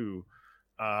 2.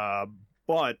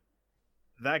 But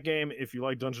that game, if you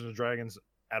like Dungeons and Dragons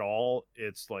at all,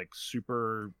 it's like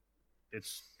super...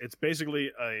 It's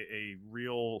basically a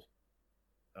real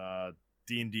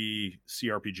D&D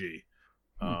CRPG,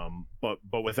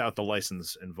 but without the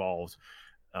license involved.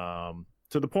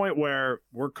 To the point where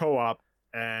we're co-op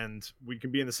and we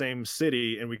can be in the same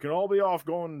city and we can all be off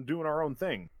going doing our own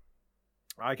thing.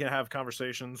 I can have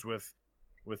conversations with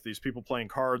these people playing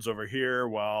cards over here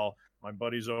while my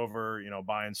buddy's over,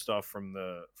 buying stuff from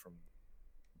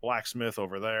blacksmith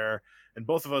over there, and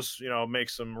both of us, make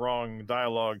some wrong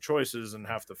dialogue choices and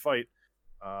have to fight.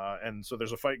 And so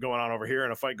there's a fight going on over here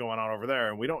and a fight going on over there,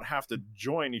 and we don't have to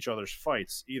join each other's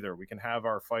fights either. We can have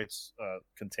our fights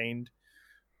contained.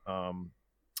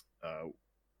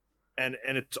 And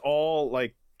it's all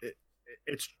like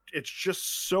it's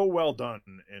just so well done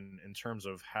in terms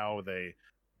of how they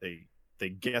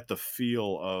get the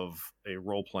feel of a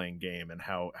role-playing game and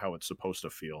how it's supposed to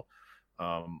feel.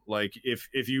 Like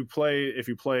if you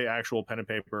play actual pen and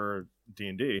paper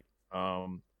D&D,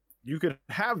 you could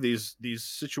have these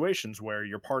situations where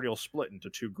your party will split into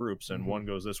two groups and one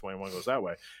goes this way and one goes that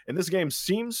way. And this game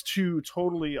seems to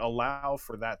totally allow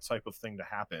for that type of thing to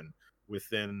happen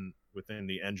within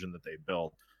the engine that they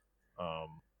built.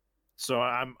 So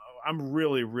I'm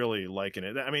really, really liking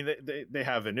it. I mean, they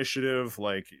have initiative,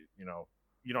 like, you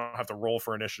don't have to roll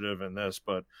for initiative in this,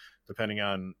 but depending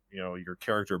on, your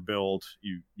character build,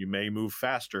 you may move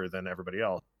faster than everybody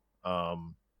else.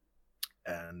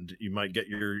 And you might get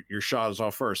your shots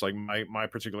off first. Like my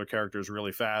particular character is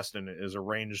really fast and is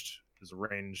arranged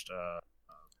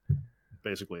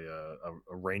basically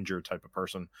a ranger type of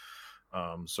person.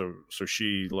 So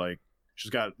she's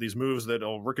got these moves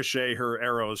that'll ricochet her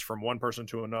arrows from one person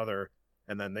to another,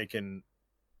 and then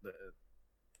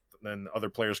then other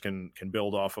players can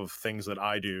build off of things that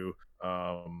I do,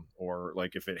 or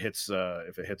like if it hits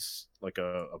like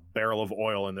a barrel of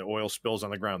oil and the oil spills on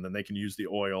the ground, then they can use the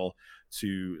oil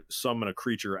to summon a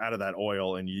creature out of that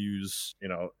oil and use,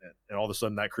 and all of a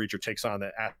sudden that creature takes on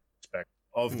the aspect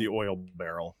of the oil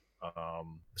barrel.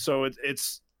 So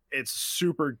it's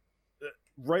super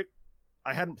right.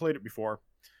 I hadn't played it before.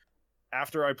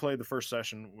 After I played the first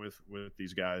session with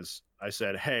these guys, I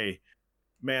said, hey,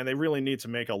 man, they really need to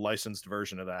make a licensed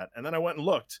version of that. And then I went and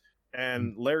looked,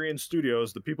 and Larian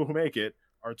Studios, the people who make it,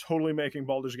 are totally making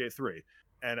Baldur's Gate 3.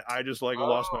 And I just I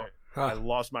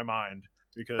lost my mind,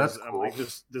 because cool. I'm like,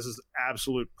 this is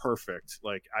absolute perfect.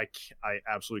 Like I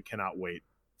absolutely cannot wait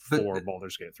for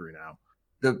Baldur's Gate 3 now.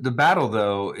 The battle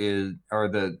though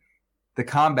the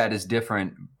combat is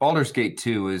different. Baldur's Gate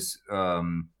 2 is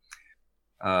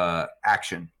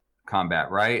action combat,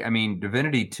 right? I mean,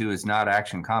 Divinity 2 is not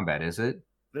action combat, is it?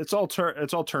 It's all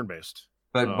turn based.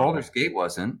 But Baldur's Gate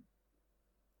wasn't.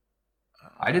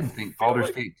 I didn't think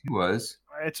Baldur's Gate 2 was.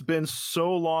 It's been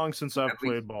so long since I've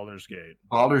played Baldur's Gate.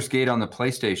 Baldur's Gate on the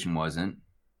PlayStation wasn't.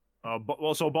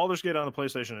 So Baldur's Gate on the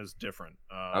PlayStation is different.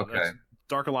 Okay.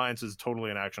 Dark Alliance is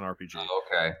totally an action RPG. Oh,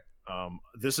 okay.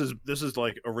 This is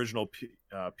like original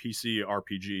PC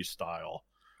RPG style.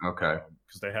 Okay.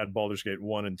 Because they had Baldur's Gate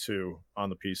 1 and 2 on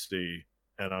the PC,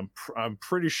 and I'm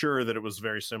pretty sure that it was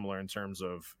very similar in terms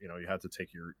of, you had to take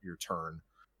your turn.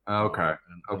 Okay.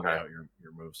 And lay out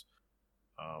your moves.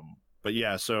 But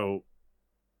yeah, so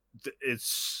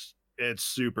it's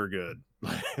super good.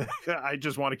 I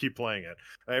just want to keep playing it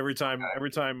every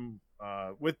time.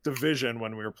 With Division,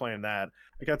 when we were playing that,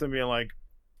 I got them being like,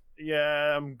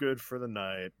 yeah, I'm good for the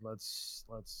night. Let's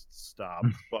stop.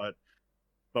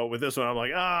 But with this one, I'm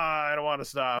like, I don't want to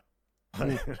stop.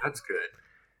 That's good.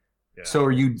 Yeah. So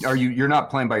you're not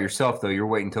playing by yourself though? You're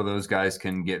waiting until those guys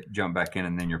can jump back in,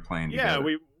 and then you're playing together.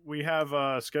 Yeah, we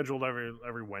have scheduled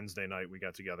every Wednesday night we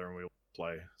got together and we'll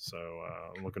play. So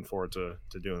I'm looking forward to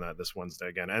doing that this Wednesday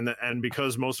again. And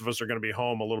because most of us are going to be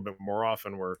home a little bit more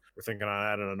often, we're thinking on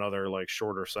adding another like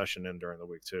shorter session in during the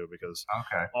week too, because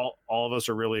all of us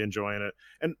are really enjoying it.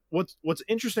 And what's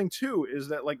interesting too is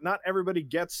that like not everybody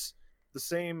gets the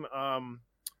same.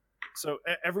 So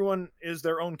everyone is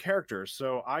their own character.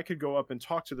 So I could go up and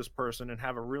talk to this person and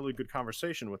have a really good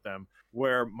conversation with them,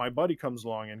 where my buddy comes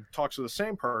along and talks to the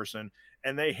same person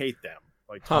and they hate them,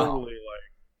 like totally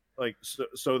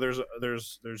so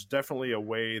there's definitely a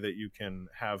way that you can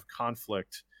have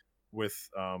conflict with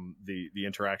the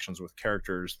interactions with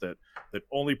characters that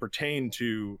only pertain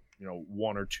to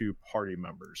one or two party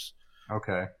members.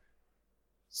 Okay.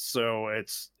 So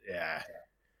it's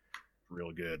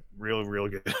real good, real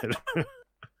good.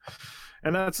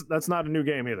 And that's not a new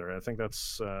game either. I think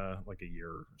that's like a year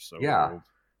or so old.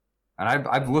 And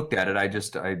I've looked at it. I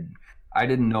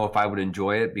didn't know if I would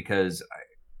enjoy it because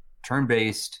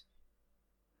turn-based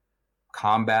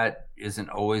combat isn't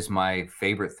always my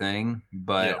favorite thing,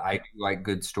 but I do like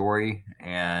good story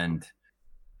and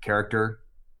character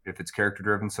if it's character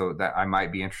driven, so that I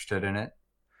might be interested in it.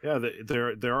 Yeah,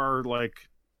 there are, like,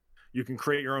 you can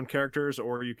create your own characters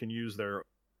or you can use their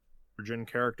origin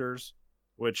characters,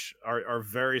 which are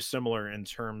very similar in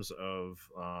terms of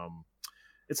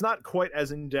it's not quite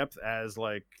as in depth as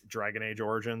like Dragon Age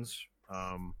Origins,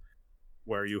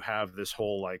 where you have this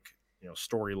whole like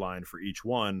storyline for each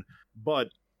one, but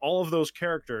all of those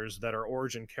characters that are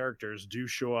origin characters do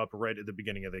show up right at the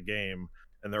beginning of the game,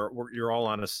 and you're all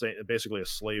on basically a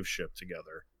slave ship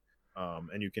together,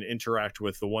 and you can interact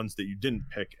with the ones that you didn't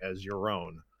pick as your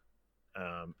own,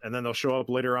 and then they'll show up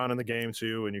later on in the game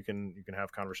too, and you can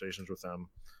have conversations with them.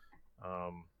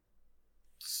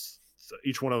 So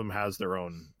each one of them has their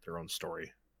own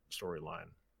storyline.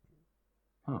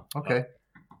 Oh, okay.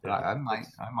 I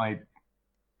might.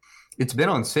 It's been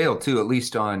on sale too, at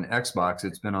least on Xbox.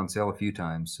 It's been on sale a few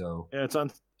times. So yeah, it's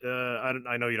on.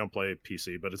 I know you don't play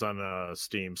PC, but it's on a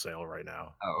Steam sale right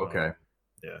now. Oh, okay.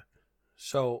 Yeah.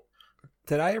 So,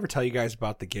 did I ever tell you guys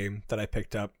about the game that I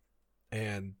picked up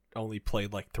and only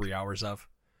played like 3 hours of?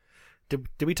 Did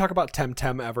we talk about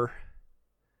Temtem ever?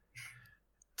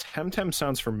 Temtem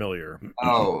sounds familiar.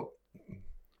 Oh,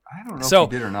 I don't know if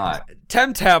you did or not.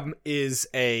 Temtem is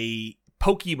a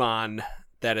Pokemon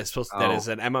that is that is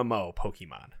an MMO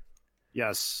Pokemon.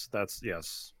 Yes,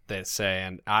 yes. They say,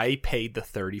 and I paid the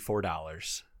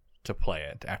 $34 to play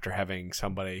it after having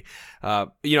somebody,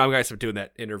 you guys have doing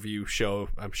that interview show.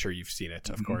 I'm sure you've seen it,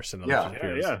 of course. In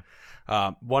yeah.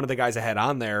 One of the guys I had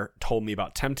on there told me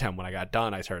about Temtem. When I got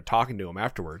done, I started talking to him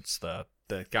afterwards. The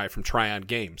guy from Tryon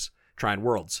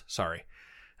Worlds, sorry.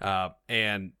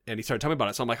 And he started telling me about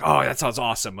it. So I'm like, oh, that sounds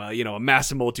awesome. A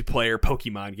massive multiplayer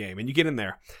Pokemon game. And you get in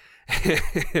there.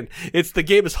 And the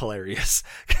game is hilarious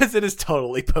because it is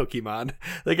totally Pokemon.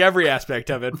 Like every aspect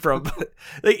of it, from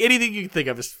like anything you can think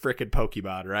of is freaking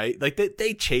Pokemon, right? Like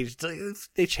they changed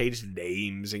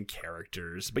names and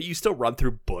characters, but you still run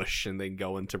through bush and then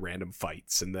go into random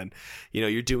fights, and then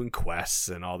you're doing quests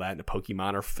and all that. And the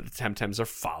Pokemon Temtems are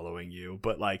following you,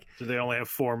 but like, do they only have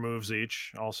 4 moves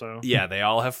each? Also, yeah, they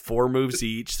all have 4 moves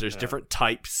each. There's different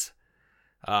types.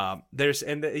 They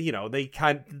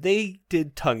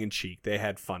did tongue in cheek. They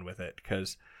had fun with it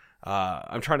because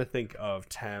I'm trying to think of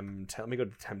let me go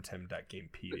to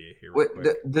temtem.gamepedia here real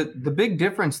quick. The big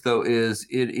difference though is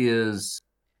it is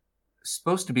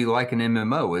supposed to be like an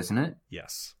MMO, isn't it?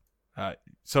 Yes.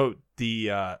 So they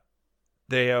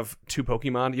have 2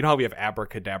 Pokemon. You know how we have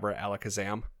Abracadabra,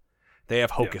 Alakazam? They have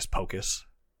Hocus Pocus,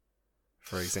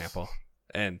 for example.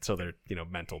 And so they're,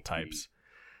 mental types.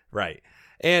 Right.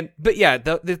 But yeah,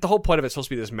 the whole point of it's supposed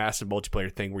to be this massive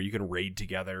multiplayer thing where you can raid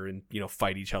together and,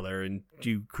 fight each other and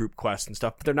do group quests and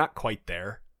stuff. But they're not quite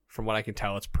there. From what I can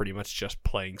tell, it's pretty much just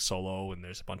playing solo, and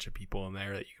there's a bunch of people in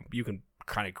there that you can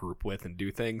kind of group with and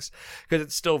do things, because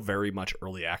it's still very much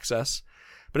early access.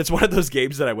 But it's one of those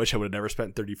games that I wish I would have never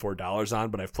spent $34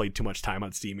 on, but I've played too much time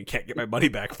on Steam and can't get my money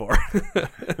back for.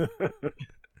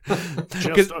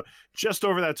 just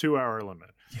over that 2-hour limit.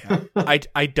 Yeah.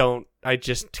 I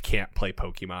just can't play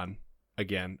Pokemon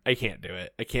again. I can't do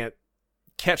it. I can't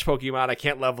catch Pokemon. I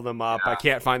can't level them up. I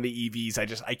can't find the EVs.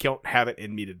 I don't have it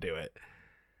in me to do it.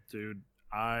 Dude,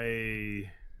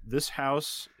 this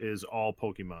house is all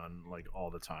Pokemon, like,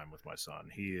 all the time with my son.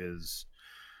 He is,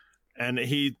 and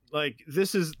he, like,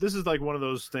 this is like one of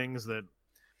those things that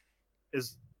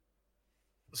is,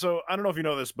 so I don't know if you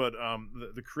know this, but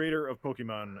the creator of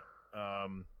Pokemon,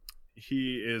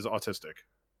 he is autistic.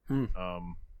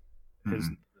 His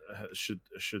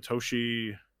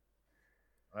Shitoshi,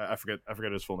 I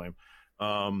forget his full name.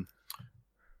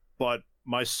 But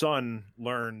my son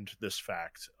learned this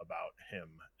fact about him,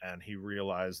 and he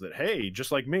realized that, hey,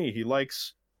 just like me, he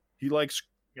likes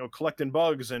collecting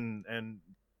bugs, and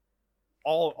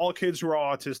all kids who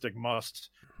are autistic must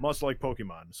like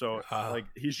Pokemon. So like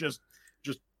he's just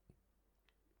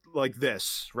like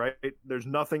this, right? There's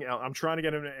nothing else. I'm trying to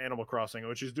get him to Animal Crossing,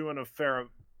 which is doing a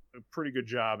pretty good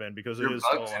job in, because it is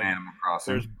still, bugs in Animal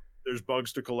Crossing. There's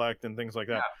bugs to collect and things like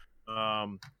that. Yeah.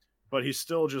 But he's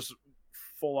still just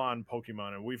full on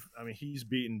Pokemon, and he's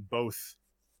beaten both.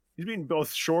 He's beaten both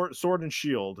Sword and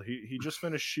Shield. He just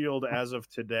finished Shield as of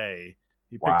today.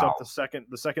 He picked up the second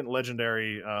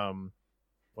legendary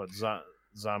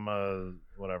Zama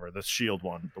whatever, the Shield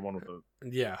one, the one with the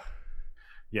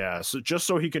yeah. So just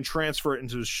so he can transfer it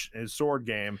into his Sword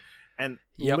game, and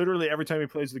literally every time he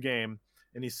plays the game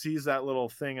and he sees that little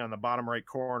thing on the bottom right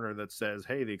corner that says,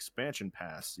 "Hey, the expansion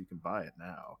pass, you can buy it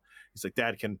now." He's like,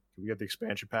 "Dad, can we get the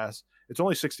expansion pass? It's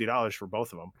only $60 for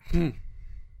both of them."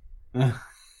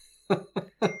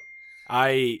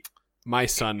 My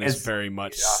son is very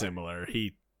much similar.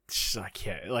 I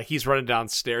can't, like, he's running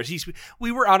downstairs.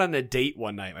 We were out on a date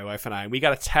one night, my wife and I, and we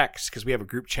got a text because we have a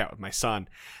group chat with my son,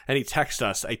 and he texted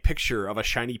us a picture of a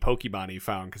shiny Pokemon he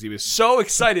found because he was so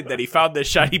excited that he found this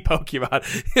shiny Pokemon.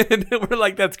 And we're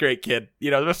like, "That's great, kid.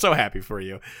 We're so happy for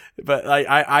you." But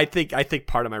I think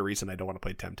part of my reason I don't want to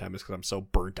play Temtem is because I'm so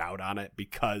burnt out on it,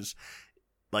 because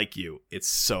like you, it's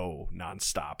so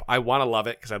nonstop. I want to love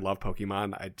it because I love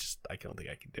Pokemon. I don't think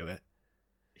I can do it.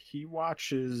 He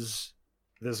watches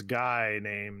this guy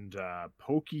named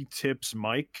PokeTips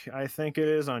Mike, I think it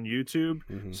is, on YouTube.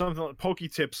 Mm-hmm. Something like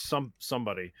PokeTips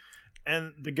somebody.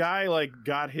 And the guy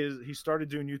he started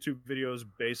doing YouTube videos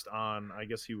based on, I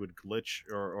guess he would glitch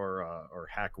or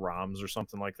hack ROMs or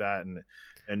something like that,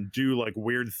 and do like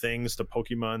weird things to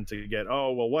Pokemon to get,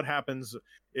 what happens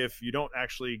if you don't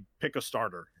actually pick a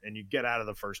starter and you get out of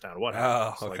the first round? What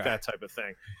happens? Like that type of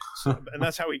thing. So, and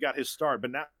that's how he got his start. But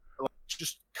now,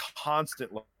 just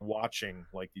constant watching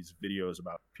like these videos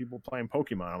about people playing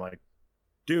Pokemon. I'm like,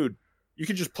 dude, you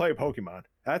can just play Pokemon.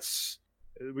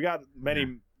 We got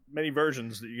many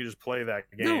versions that you can just play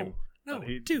that game. No,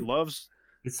 dude loves.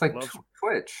 It's like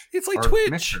Twitch. It's like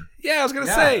Twitch. Mixer. Yeah, I was gonna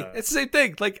say it's the same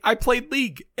thing. Like, I played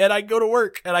League, and I go to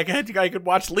work, and I could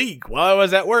watch League while I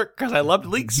was at work because I loved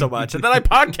League so much, and then I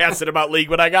podcasted about League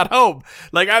when I got home.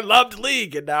 Like, I loved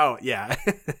League, and now,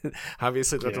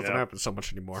 obviously that doesn't happen so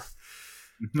much anymore.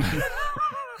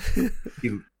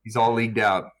 He's all leagued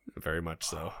out. Very much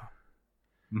so.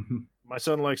 My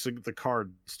son likes the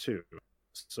cards too.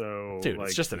 So, dude,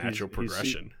 it's just a natural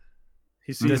progression.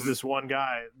 He sees this one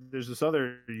guy. There's this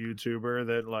other YouTuber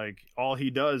that, like, all he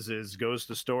does is goes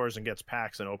to stores and gets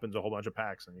packs and opens a whole bunch of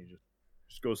packs, and he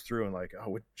just goes through and like,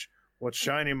 what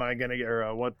shiny am I gonna get,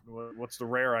 or what's the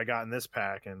rare I got in this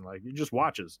pack, and like he just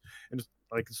watches, and it's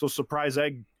like, so surprise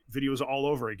egg videos all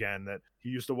over again that he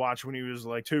used to watch when he was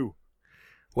like 2.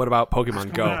 What about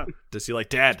Pokemon Go? Does he like,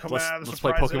 "Dad, let's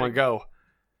play Pokemon Go"?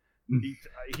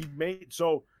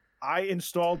 So I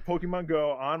installed Pokemon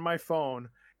Go on my phone,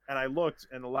 and I looked,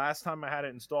 and the last time I had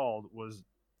it installed was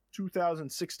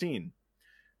 2016,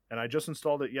 and I just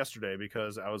installed it yesterday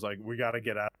because I was like, we got to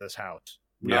get out of this house.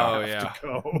 We have to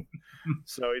go.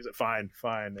 So he's like,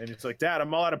 fine, and it's like, "Dad,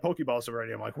 I'm all out of Pokeballs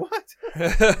already." I'm like, "What?"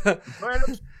 I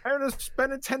ended up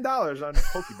spending $10 on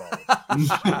Pokeballs.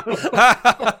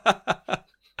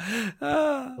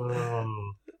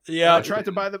 Yeah, I tried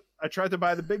to buy the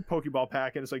big Pokeball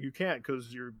pack, and it's like, you can't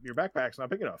because your backpack's not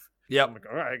big enough. Yep. I'm like,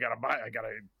 all right, I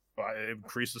gotta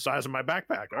increase the size of my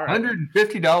backpack. All right.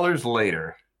 $150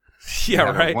 later. Yeah,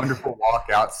 right. A wonderful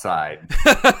walk outside.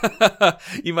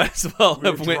 You might as well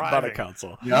have went and bought a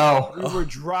console. No, we were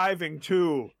driving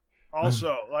too.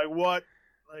 Also, like, what?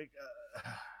 Like,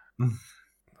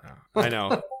 I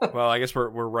know. Well, I guess we're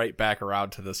right back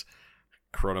around to this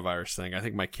coronavirus thing. I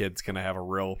think my kid's gonna have a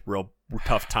real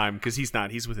tough time because he's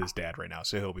with his dad right now,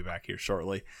 so he'll be back here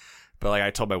shortly. But like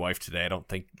I told my wife today, I don't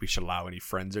think we should allow any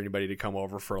friends or anybody to come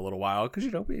over for a little while because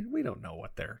we don't know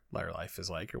what their life is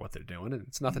like or what they're doing, and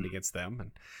it's nothing against them.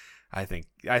 And I think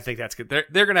that's good.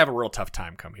 They're gonna have a real tough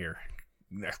time come here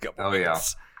next couple of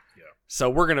months. Yeah.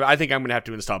 So I think I'm gonna have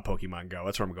to install Pokemon Go.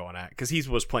 That's where I'm going at because he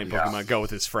was playing Pokemon Go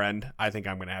with his friend. I think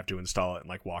I'm gonna have to install it and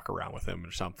like walk around with him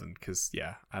or something because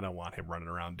I don't want him running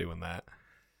around doing that.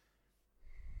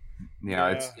 Yeah,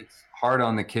 it's hard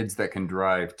on the kids that can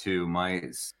drive too.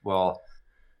 This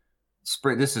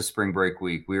is spring break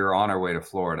week. We were on our way to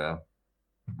Florida.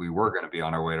 We were going to be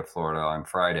on our way to Florida on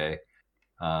Friday.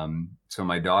 So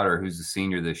my daughter, who's a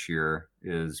senior this year,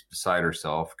 is beside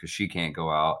herself because she can't go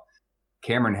out.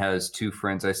 Cameron has 2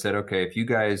 friends. I said, okay, if you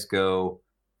guys go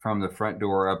from the front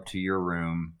door up to your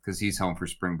room, because he's home for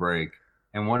spring break,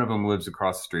 and one of them lives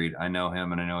across the street. I know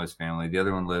him and I know his family. The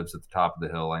other one lives at the top of the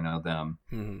hill. I know them.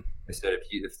 Mm-hmm. I said,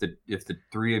 if the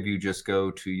 3 of you just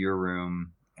go to your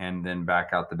room and then back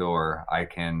out the door, I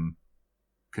can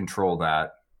control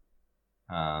that.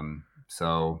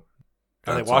 So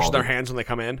Are they that's washing all their hands when they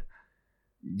come in?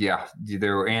 Yeah,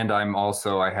 there. And I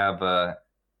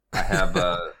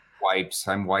have wipes.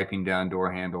 I'm wiping down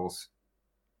door handles.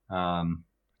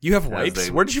 You have As wipes?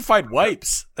 they- Where did you find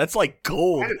wipes? That's like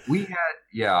gold. We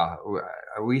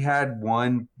had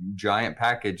one giant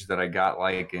package that I got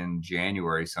like in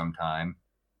January sometime.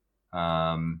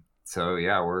 So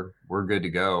yeah, we're good to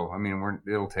go. I mean,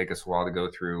 it'll take us a while to go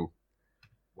through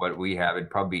what we have. It'd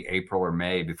probably be April or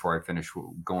May before I finish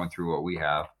going through what we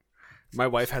have. My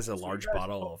wife has a So large you guys-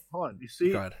 bottle of. Hold on. You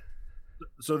see, Go ahead.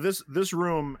 so this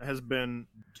room has been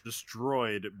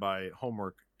destroyed by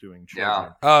homework doing children.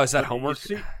 Yeah. Oh, is that But homework?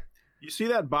 You see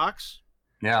that box?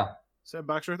 Yeah. Is that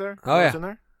box right there? Oh, What's yeah. in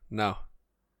there? No.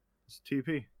 It's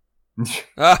TP. It's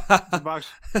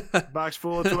a box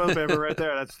full of toilet paper right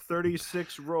there. That's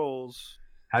 36 rolls.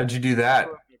 How did you do that?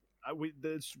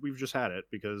 We've just had it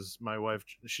because my wife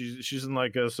she's in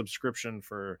like a subscription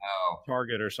for Oh,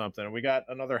 Target or something. And we got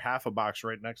another half a box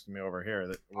right next to me over here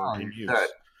that we Oh, can you're use. set.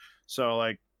 So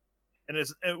like,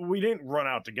 we didn't run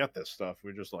out to get this stuff.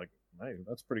 We just like, hey,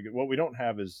 that's pretty good. What we don't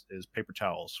have is paper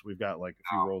towels. We've got like a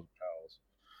few Oh. rolls of towels,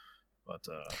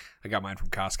 but I got mine from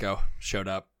Costco. Showed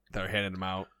up. They're handing them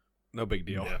out. No big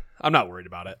deal. Yeah. I'm not worried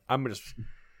about it. I'm just.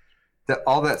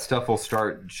 all that stuff will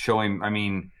start showing. I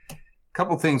mean, a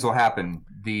couple things will happen.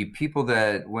 The people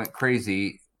that went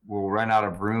crazy will run out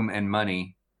of room and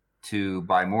money to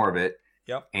buy more of it.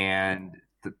 Yep. And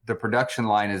the production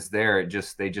line is there.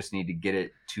 They just need to get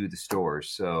it to the stores.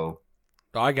 So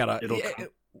I gotta.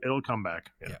 it'll come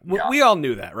back. Yeah. Yeah. We all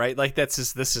knew that, right? Like this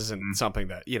isn't Mhm. something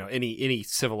that any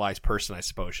civilized person, I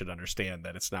suppose, should understand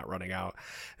that it's not running out.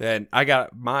 And I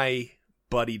got my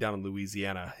buddy down in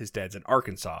Louisiana. His dad's in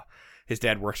Arkansas. His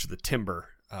dad works for the timber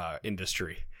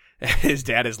industry. His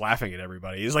dad is laughing at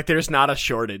everybody. He's like, "There's not a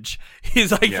shortage."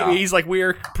 He's like, "We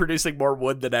are producing more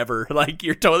wood than ever. Like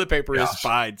your toilet paper is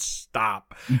fine.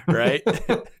 Stop." Right?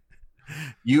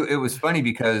 it was funny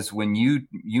because when you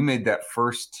made that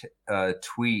first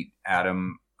tweet,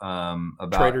 Adam,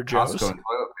 about Trader Joe's? Costco and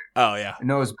toilet paper. Oh yeah.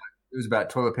 No, it was about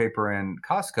toilet paper and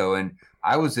Costco.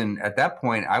 And at that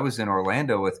point, I was in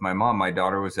Orlando with my mom. My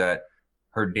daughter was at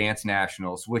her dance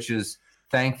nationals, which is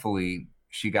thankfully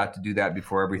she got to do that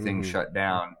before everything shut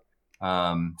down.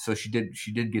 So she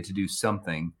did get to do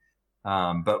something.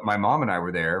 But my mom and I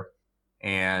were there,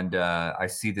 and I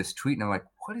see this tweet and I'm like,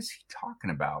 what is he talking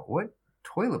about? What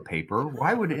toilet paper?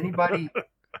 Why would anybody?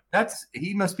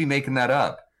 He must be making that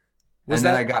up. Then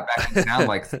I got back in town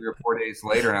like 3 or 4 days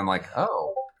later, and I'm like,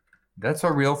 oh, that's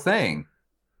a real thing.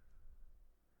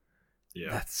 Yeah.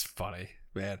 That's funny,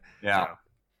 man. Yeah.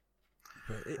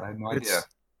 It- I had no idea.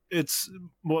 It's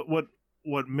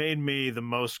what made me the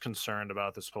most concerned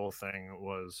about this whole thing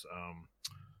was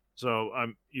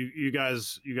you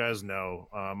guys know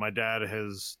my dad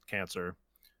has cancer.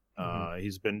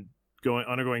 He's been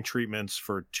undergoing treatments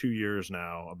for 2 years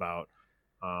now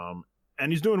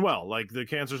and he's doing well. Like the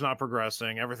cancer's not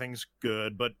progressing, everything's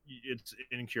good, but it's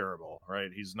incurable, right?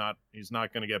 He's not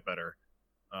going to get better.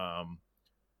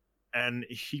 And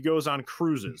he goes on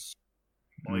cruises,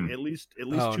 like at least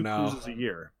Oh, 2 no. cruises a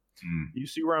year. You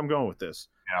see where I'm going with this?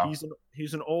 Yeah.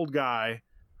 He's an old guy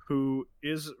who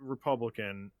is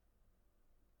Republican.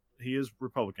 He is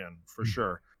Republican for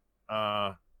sure,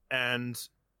 and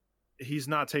he's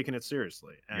not taking it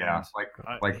seriously. And Yeah,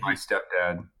 like my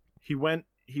stepdad. he went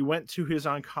to his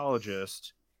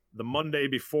oncologist the Monday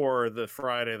before the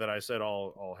Friday that I said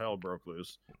all hell broke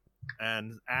loose,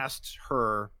 and asked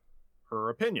her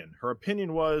opinion. Her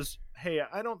opinion was, "Hey,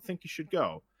 I don't think you should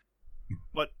go."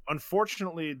 But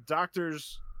unfortunately,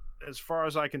 doctors, as far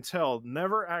as I can tell,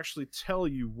 never actually tell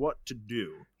you what to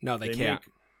do. No, they can't.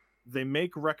 They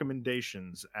make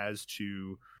recommendations as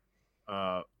to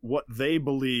what they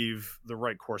believe the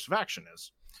right course of action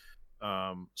is.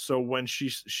 So when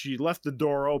she left the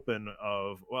door open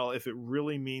of, well, if it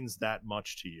really means that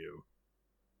much to you,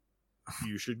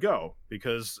 you should go,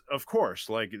 because of course,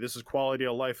 like, this is quality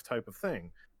of life type of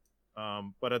thing.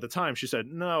 But at the time she said,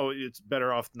 no, it's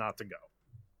better off not to go.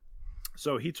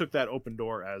 So he took that open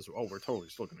door as, oh, we're totally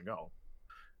still going to go.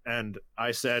 And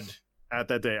I said at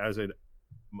that day, I said,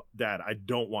 Dad, I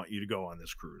don't want you to go on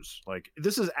this cruise. Like,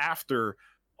 this is after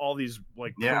all these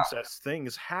like princess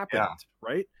things happened,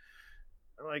 right?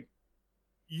 Like,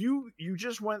 you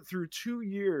just went through 2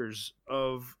 years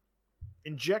of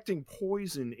injecting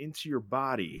poison into your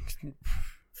body,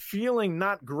 feeling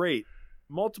not great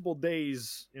multiple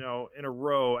days, in a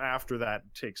row after that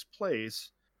takes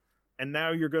place. And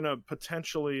now you're going to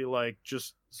potentially like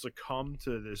just succumb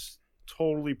to this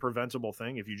totally preventable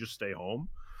thing if you just stay home.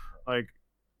 Like,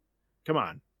 come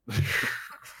on.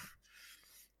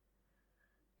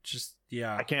 just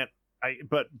yeah. I can't.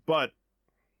 But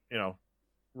you know,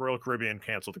 Royal Caribbean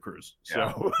canceled the cruise.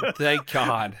 So Thank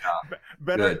God.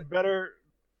 better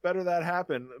that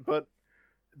happened. But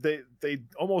they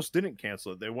almost didn't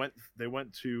cancel it. They went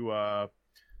to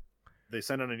they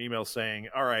sent out an email saying,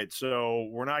 all right, so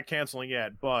we're not canceling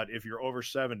yet, but if you're over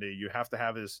 70, you have to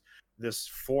have this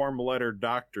form letter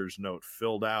doctor's note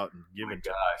filled out and given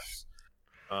to us.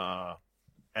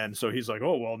 And so he's like,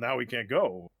 oh, well, now we can't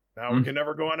go. Now we can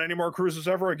never go on any more cruises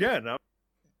ever again. I'm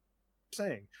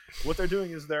saying what they're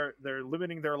doing is they're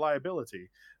limiting their liability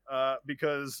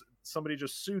because somebody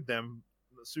just sued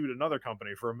another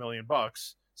company for $1 million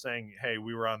saying, hey,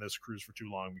 we were on this cruise for too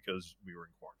long because we were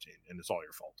in quarantine and it's all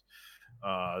your fault.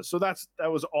 So that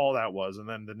was all that was. And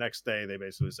then the next day they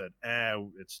basically said,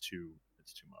 it's too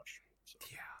much. So.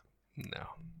 Yeah. No.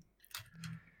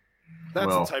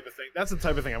 That's the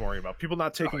type of thing I'm worried about. People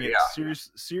not taking it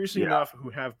seriously enough who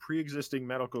have pre-existing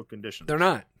medical conditions. They're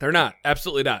not.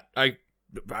 Absolutely not. I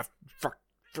for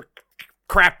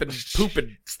crap and poop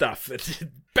and stuff.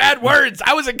 Bad words.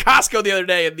 I was in Costco the other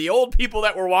day, and the old people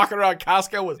that were walking around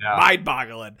Costco was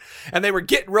mind-boggling. And they were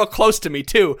getting real close to me,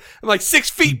 too. I'm like, 6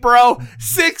 feet, bro.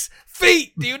 6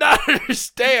 feet. Do you not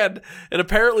understand? And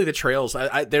apparently the trails,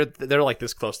 they're like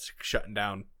this close to shutting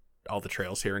down all the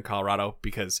trails here in Colorado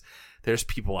because there's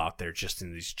people out there just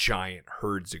in these giant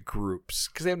herds of groups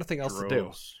because they have nothing else to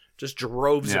do. Just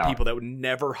droves of people that would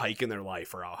never hike in their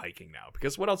life are out hiking now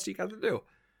because what else do you got to do?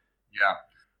 Yeah.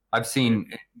 I've seen,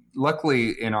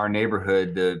 luckily in our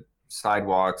neighborhood, the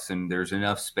sidewalks and there's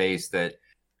enough space that,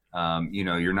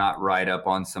 you're not right up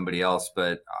on somebody else.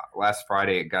 But last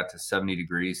Friday, it got to 70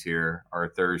 degrees here, or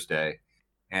Thursday.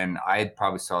 And I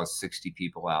probably saw 60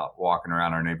 people out walking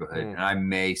around our neighborhood. And I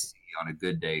may see on a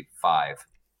good day 5.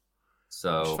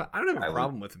 So I don't have a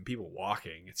problem with people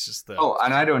walking. It's just the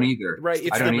and I don't either. Right,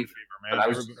 it's I don't either. Fever, man. But I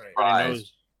was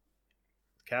surprised.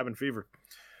 Cabin fever.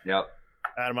 Yep.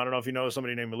 Adam, I don't know if you know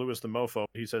somebody named Lewis the Mofo.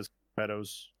 He says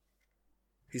pedos.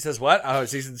 He says what? Oh,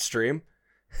 is he in the stream?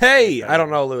 Hey, I don't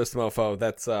know Lewis the Mofo.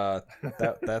 That's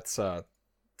that's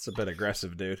it's a bit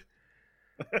aggressive, dude.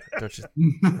 Don't you?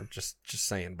 I'm just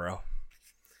saying, bro.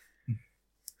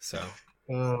 So,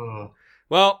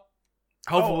 well.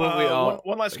 Hopefully we all...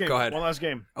 One last game. Go ahead. One last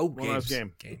game. Oh, one last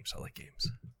game. Games. I like games.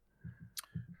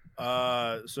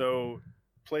 So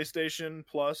PlayStation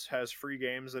Plus has free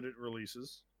games that it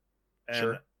releases.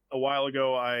 And a while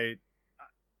ago, I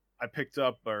picked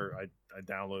up, or I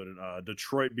downloaded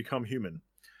Detroit Become Human.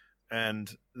 And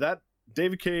that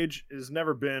David Cage has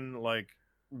never been, like,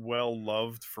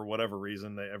 well-loved for whatever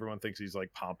reason. Everyone thinks he's,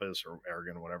 like, pompous or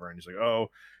arrogant or whatever. And he's like, oh...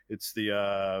 It's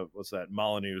the what's that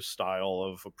Molyneux style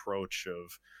of approach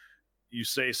of you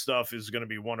say stuff is going to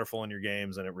be wonderful in your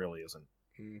games and it really isn't.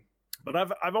 But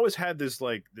I've always had this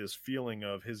feeling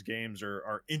of his games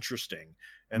are interesting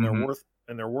and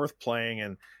they're worth playing.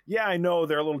 And yeah, I know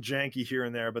they're a little janky here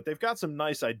and there, but they've got some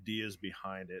nice ideas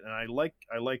behind it, and I like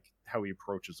how he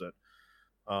approaches it.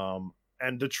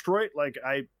 And Detroit, like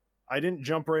I didn't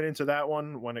jump right into that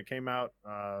one when it came out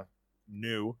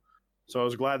new. So I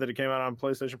was glad that it came out on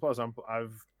PlayStation Plus.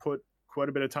 I've put quite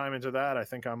a bit of time into that. I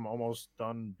think I'm almost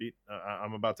done.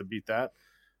 I'm about to beat that,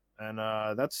 and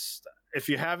that's if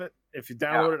you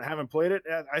download it and haven't played it,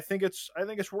 I think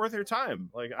it's worth your time.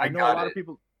 Like I know a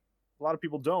lot of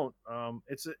people don't.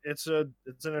 It's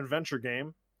an adventure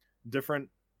game, different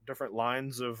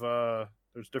lines of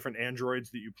there's different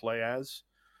androids that you play as,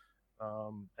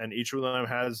 and each of them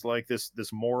has like this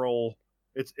moral.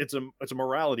 It's a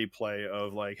morality play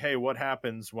of like, hey, what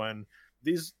happens when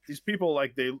these people,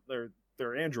 like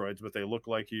they're androids, but they look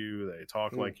like you, they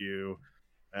talk like you,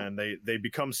 and they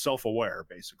become self-aware.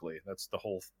 Basically, that's the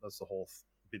whole.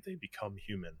 They become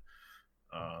human.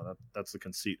 That's the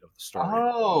conceit of the story.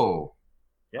 Oh,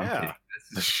 yeah.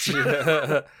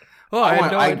 Okay. Well,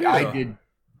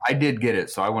 I did get it,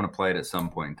 so I want to play it at some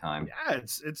point in time. Yeah,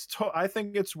 I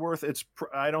think it's worth.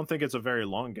 I don't think it's a very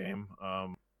long game.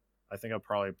 I think I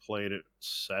probably played it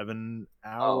 7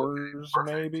 hours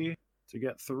maybe to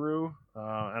get through,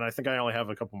 and I think I only have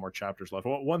a couple more chapters left.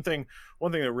 One thing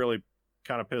that really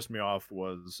kind of pissed me off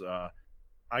was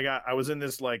I was in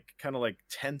this like kind of like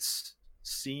tense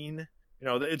scene. You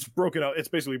know, it's broken up. It's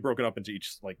basically broken up into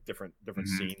each like different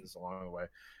scenes along the way,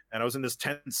 and I was in this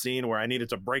tense scene where I needed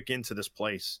to break into this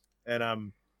place, and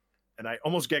I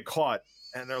almost get caught,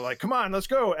 and they're like, "Come on, let's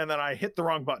go," and then I hit the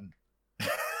wrong button.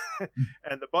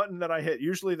 And the button that I hit,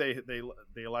 usually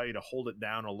they allow you to hold it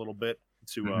down a little bit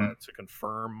to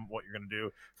confirm what you're going to do.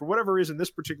 For whatever reason,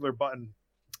 this particular button,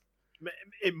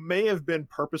 it may have been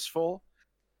purposeful,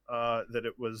 that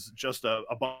it was just a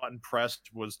button pressed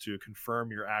was to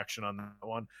confirm your action on that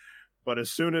one. But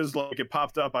as soon as like it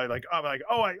popped up, I'm like,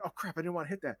 oh crap, I didn't want to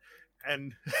hit that.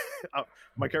 And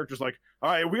my character's like,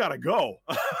 all right, we gotta go.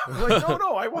 I'm like,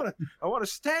 no, I want to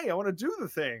stay. I want to do the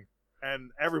thing. And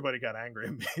everybody got angry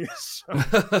at me. So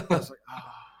I was like,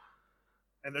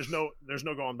 and there's no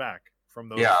going back from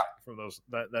those. Yeah. From those.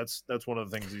 That's one of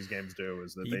the things these games do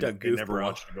is that You they never bro.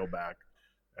 want you to go back.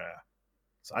 Yeah.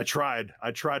 So I tried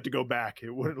to go back. It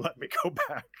wouldn't let me go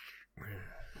back.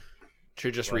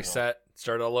 Should just reset,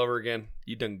 start all over again.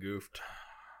 You done goofed.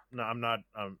 No, I'm not.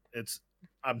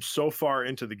 I'm so far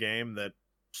into the game that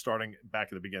starting back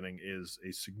at the beginning is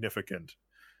a significant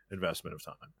investment of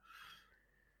time.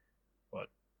 But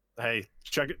hey,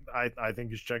 check it. I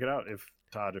think you should check it out. If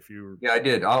Todd, if you Yeah, I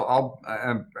did. I'll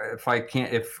if I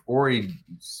can't, if Ori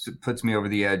puts me over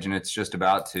the edge and it's just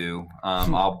about to,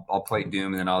 I'll play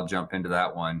Doom and then I'll jump into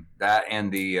that one. That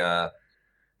and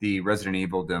the Resident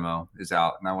Evil demo is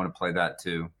out, and I want to play that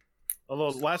too. Although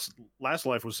Last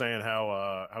Life was saying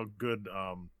how good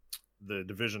the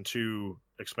Division 2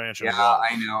 expansion Yeah, was.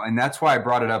 I know, and that's why I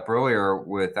brought it up earlier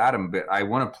with Adam. But I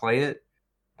want to play it.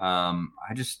 I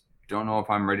just don't know if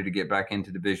I'm ready to get back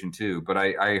into Division 2, but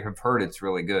I have heard it's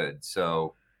really good.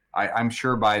 So I'm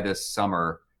sure by this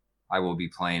summer I will be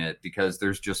playing it because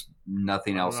there's just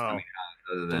nothing else coming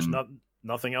out other than there's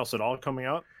nothing else at all coming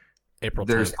out. April 10th.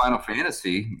 There's Final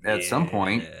Fantasy at some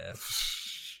point.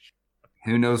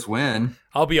 Who knows when?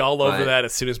 I'll be all over that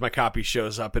as soon as my copy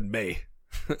shows up in May.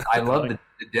 I love the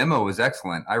demo was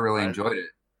excellent. I really enjoyed it.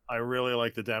 I really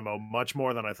like the demo much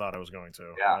more than I thought I was going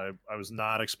to. Yeah. I was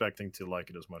not expecting to like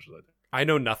it as much as I did. I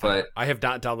know nothing. But- I have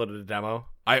not downloaded the demo.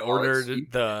 I ordered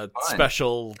the fun.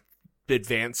 special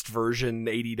advanced version,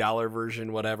 $80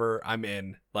 version, whatever. I'm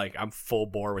in. Like, I'm full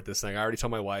bore with this thing. I already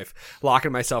told my wife,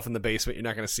 locking myself in the basement. You're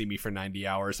not going to see me for 90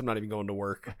 hours. I'm not even going to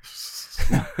work.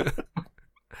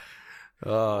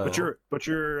 But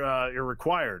you're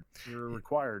required. You're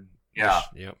required. Yeah.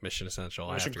 Yep. Mission essential.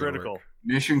 I Mission have to go to critical. work.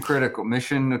 Mission critical.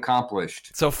 Mission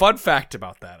accomplished. So, fun fact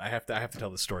about that. I have to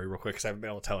tell the story real quick because I haven't been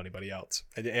able to tell anybody else.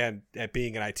 And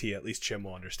being in IT, at least Jim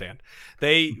will understand.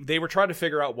 They were trying to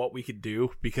figure out what we could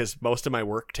do because most of my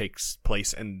work takes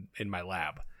place in my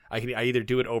lab. I either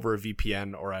do it over a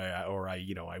VPN or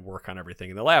I work on everything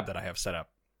in the lab that I have set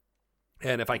up.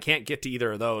 And if I can't get to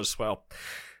either of those, well,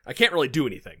 I can't really do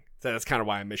anything. So that's kind of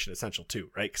why I'm Mission Essential too,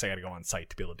 right? Because I got to go on site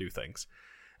to be able to do things.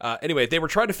 Anyway, they were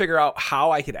trying to figure out how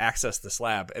I could access this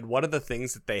lab. And one of the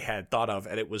things that they had thought of,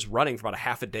 and it was running for about a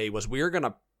half a day, was we were going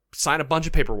to sign a bunch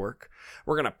of paperwork.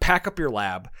 We're going to pack up your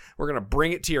lab. We're going to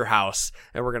bring it to your house,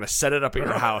 and we're going to set it up at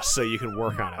your house so you can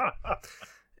work on it.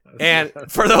 And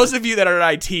for those of you that are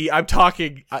in IT, I'm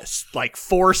talking like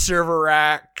 4 server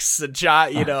racks,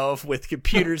 with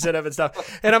computers in them and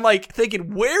stuff. And I'm like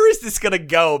thinking, where is this going to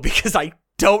go? Because I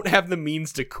don't have the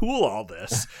means to cool all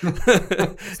this.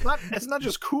 It's not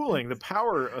just cooling, the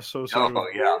power associated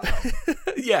with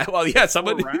yeah. yeah.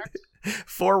 Someone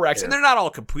 4 racks, and they're not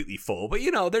all completely full, but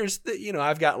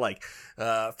I've got like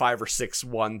 5 or 6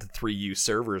 1 to 3 use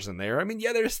servers in there. I mean,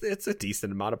 it's a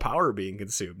decent amount of power being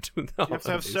consumed. You have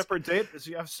to have separate data.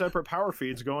 You have separate power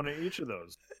feeds going to each of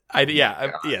those.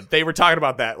 They were talking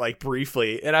about that like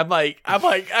briefly, and I'm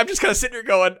just kind of sitting here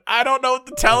going, I don't know what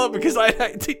to tell them because I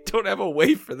don't have a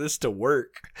way for this to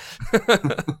work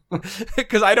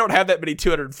because I don't have that many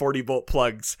 240 volt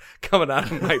plugs coming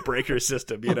out of my breaker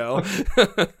system,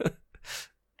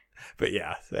 But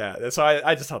yeah. So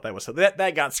I just thought that was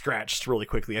that got scratched really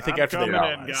quickly. I think I'm after they coming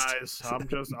realized. in,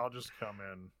 guys. I'll just come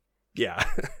in. Yeah.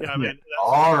 Yeah, I mean,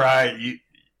 all right.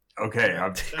 Okay,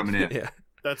 I'm coming in. Yeah.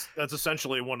 That's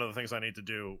essentially one of the things I need to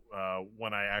do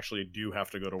when I actually do have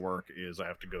to go to work. Is I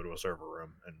have to go to a server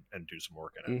room and do some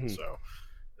work in it. Mm-hmm. So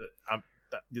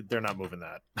they're not moving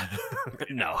that.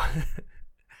 No.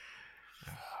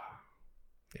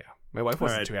 Yeah, my wife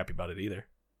wasn't too happy about it either.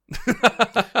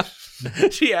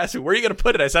 She asked me, where are you going to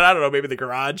put it? I said, I don't know, maybe the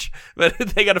garage, but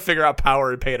they got to figure out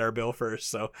power and pay our bill first.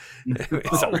 So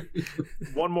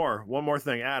one more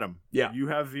thing, Adam. Yeah, you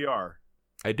have VR.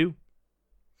 I do.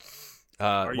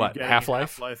 What,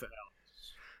 Half-Life?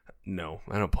 No,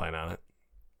 I don't plan on it.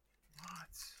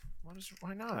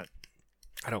 Why not?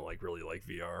 I don't really like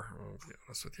VR. I'll be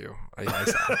honest with you.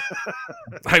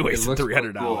 I wasted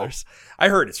 $300. Cool. I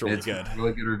heard it's really good.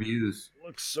 Really good reviews.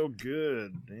 Looks so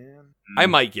good, man. I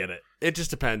might get it. It just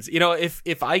depends.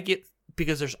 If I get,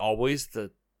 because there's always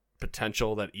the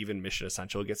potential that even Mission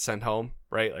Essential gets sent home,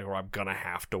 right? Like, where I'm gonna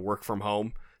have to work from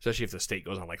home, especially if the state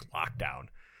goes on like lockdown.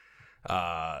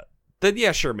 Then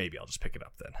yeah, sure, maybe I'll just pick it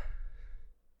up then.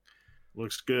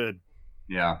 Looks good.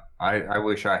 Yeah, I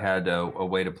wish I had a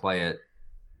way to play it.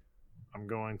 I'm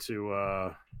going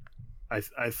to. I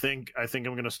think I'm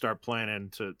going to start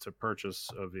planning to purchase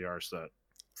a VR set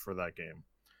for that game.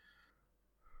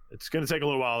 It's going to take a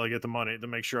little while to get the money, to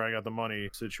make sure I got the money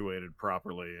situated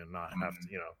properly and not have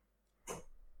to,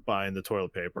 buying the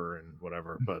toilet paper and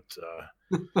whatever. But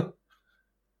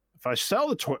if I sell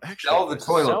the toilet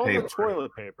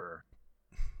paper,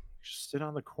 just sit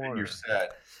on the corner. You're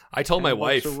set. I told my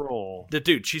wife, roll.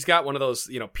 dude, she's got one of those,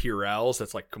 Purells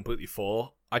that's like completely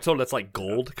full. I told her that's like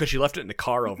gold because she left it in the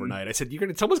car overnight. I said,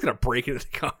 someone's gonna break into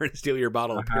the car and steal your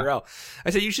bottle of Purell. I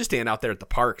said, you should stand out there at the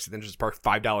parks and then just park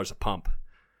 $5 a pump.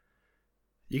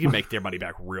 You can make their money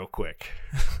back real quick.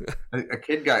 A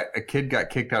kid got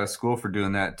kicked out of school for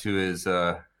doing that to his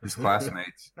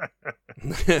classmates.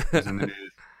 It was in the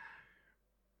news.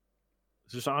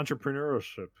 It's just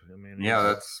entrepreneurship. I mean, yeah,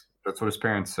 that's what his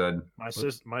parents said.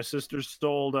 My sister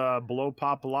stole blow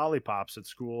pop lollipops at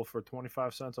school for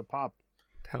 25 cents a pop.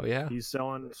 Hell yeah! He's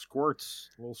selling squirts,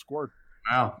 a little squirt.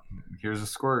 Wow, here's a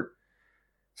squirt.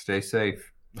 Stay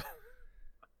safe.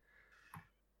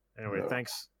 Anyway,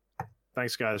 thanks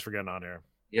guys for getting on here.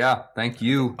 Yeah, thank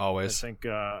you. Always.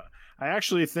 I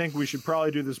actually think we should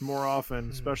probably do this more often,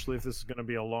 especially if this is going to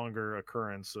be a longer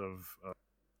occurrence of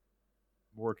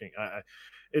working.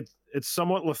 It's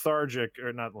somewhat lethargic,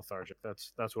 or not lethargic.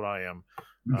 That's what I am.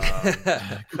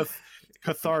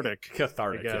 Cathartic,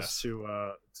 I guess,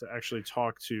 to actually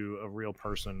talk to a real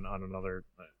person on another.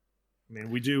 I mean,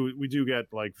 we do get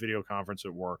like video conference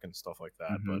at work and stuff like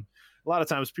that, but a lot of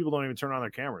times people don't even turn on their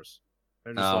cameras.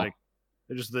 They're just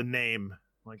they're just the name.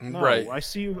 Like, no, right. I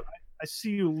see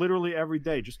you literally every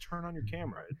day. Just turn on your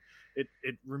camera. It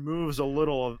removes a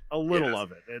little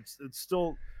of it. It's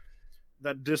still,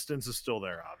 that distance is still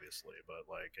there, obviously,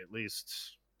 but like at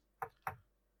least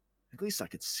I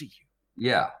could see you.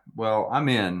 Yeah. Well,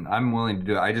 I'm willing to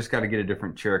do it. I just got to get a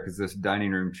different chair because this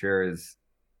dining room chair is.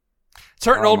 It's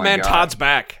hurting old man God. Todd's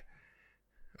back.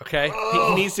 Okay,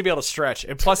 he needs to be able to stretch,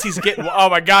 and plus he's getting. Oh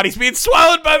my God, he's being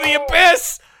swallowed by the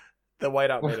abyss. The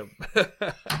whiteout made him.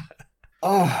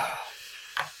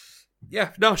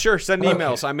 Yeah, no, sure. Send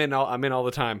emails. I'm in all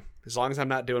the time. As long as I'm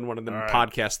not doing one of them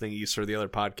podcast thingies or the other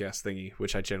podcast thingy,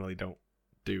 which I generally don't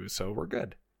do. So we're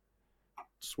good.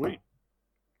 Sweet.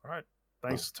 All right.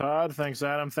 Thanks, Todd. Thanks,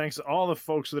 Adam. Thanks to all the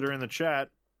folks that are in the chat.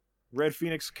 Red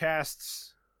Phoenix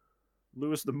Casts,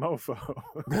 Lewis the Mofo.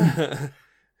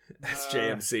 That's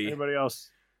JMC.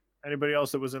 Anybody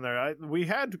else that was in there? We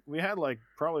had like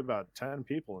probably about 10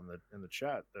 people in the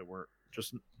chat that were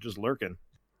just lurking.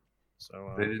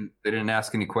 So they didn't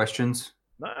ask any questions.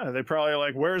 Nah, they probably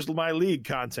like, where's my league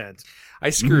content? I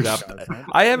screwed up.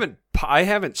 I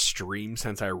haven't streamed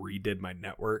since I redid my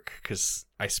network because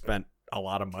I spent a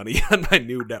lot of money on my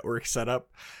new network setup,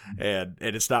 and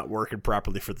it's not working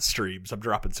properly for the streams. I'm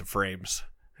dropping some frames.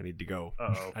 I need to go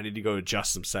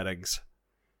adjust some settings.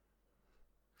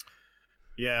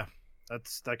 Yeah,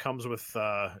 that comes with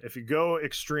if you go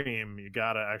extreme, you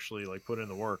gotta actually like put in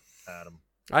the work, Adam.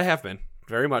 I have been.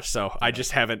 Very much so. I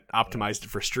just haven't optimized it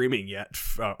for streaming yet.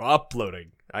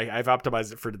 Uploading. I've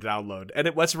optimized it for the download. And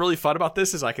what's really fun about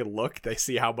this is I can look. They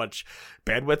see how much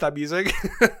bandwidth I'm using.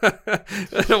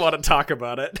 I don't want to talk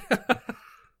about it.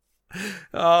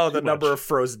 The number of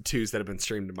Frozen 2s that have been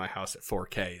streamed in my house at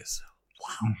 4K is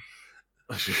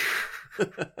wow.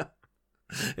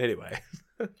 Anyway.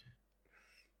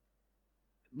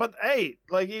 But hey,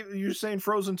 like you're saying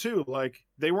Frozen 2, like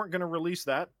they weren't going to release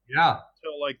that. Yeah.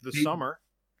 Until like the summer.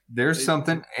 There's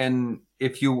something, and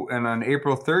on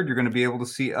April 3rd, you're going to be able to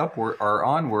see Upward or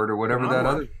Onward or whatever that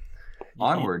other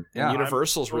Onward. Yeah. And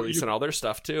Universal's releasing all their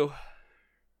stuff too.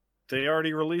 They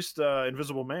already released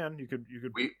Invisible Man. You could.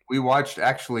 We watched,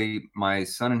 actually, my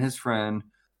son and his friend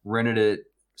rented it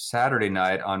Saturday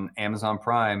night on Amazon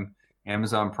Prime.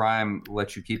 Amazon Prime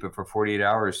lets you keep it for 48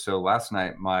 hours. So last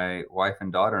night, my wife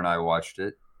and daughter and I watched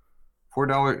it.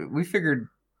 $4. We figured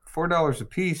 $4 a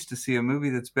piece to see a movie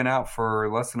that's been out for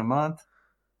less than a month.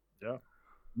 Yeah.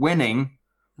 Winning.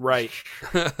 Right.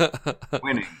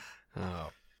 Winning.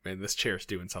 Oh, man, this chair's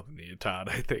doing something to you, Todd.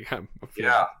 I think I'm.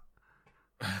 Yeah.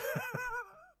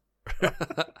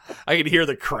 I can hear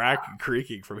the crack and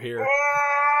creaking from here.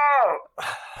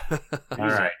 All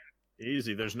right.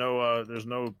 Easy. There's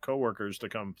no coworkers to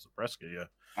come rescue you.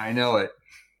 I know it.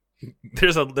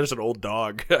 There's an old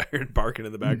dog barking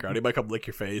in the background. He might come lick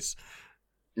your face.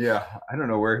 Yeah, I don't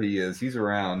know where he is. He's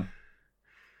around.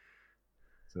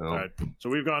 So, all right. So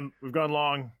we've gone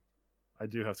long. I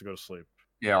do have to go to sleep.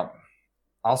 Yeah.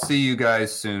 I'll see you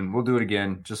guys soon. We'll do it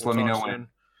again. Just let me know when.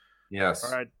 Yes.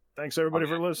 All right. Thanks everybody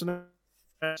for listening.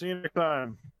 See you next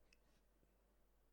time.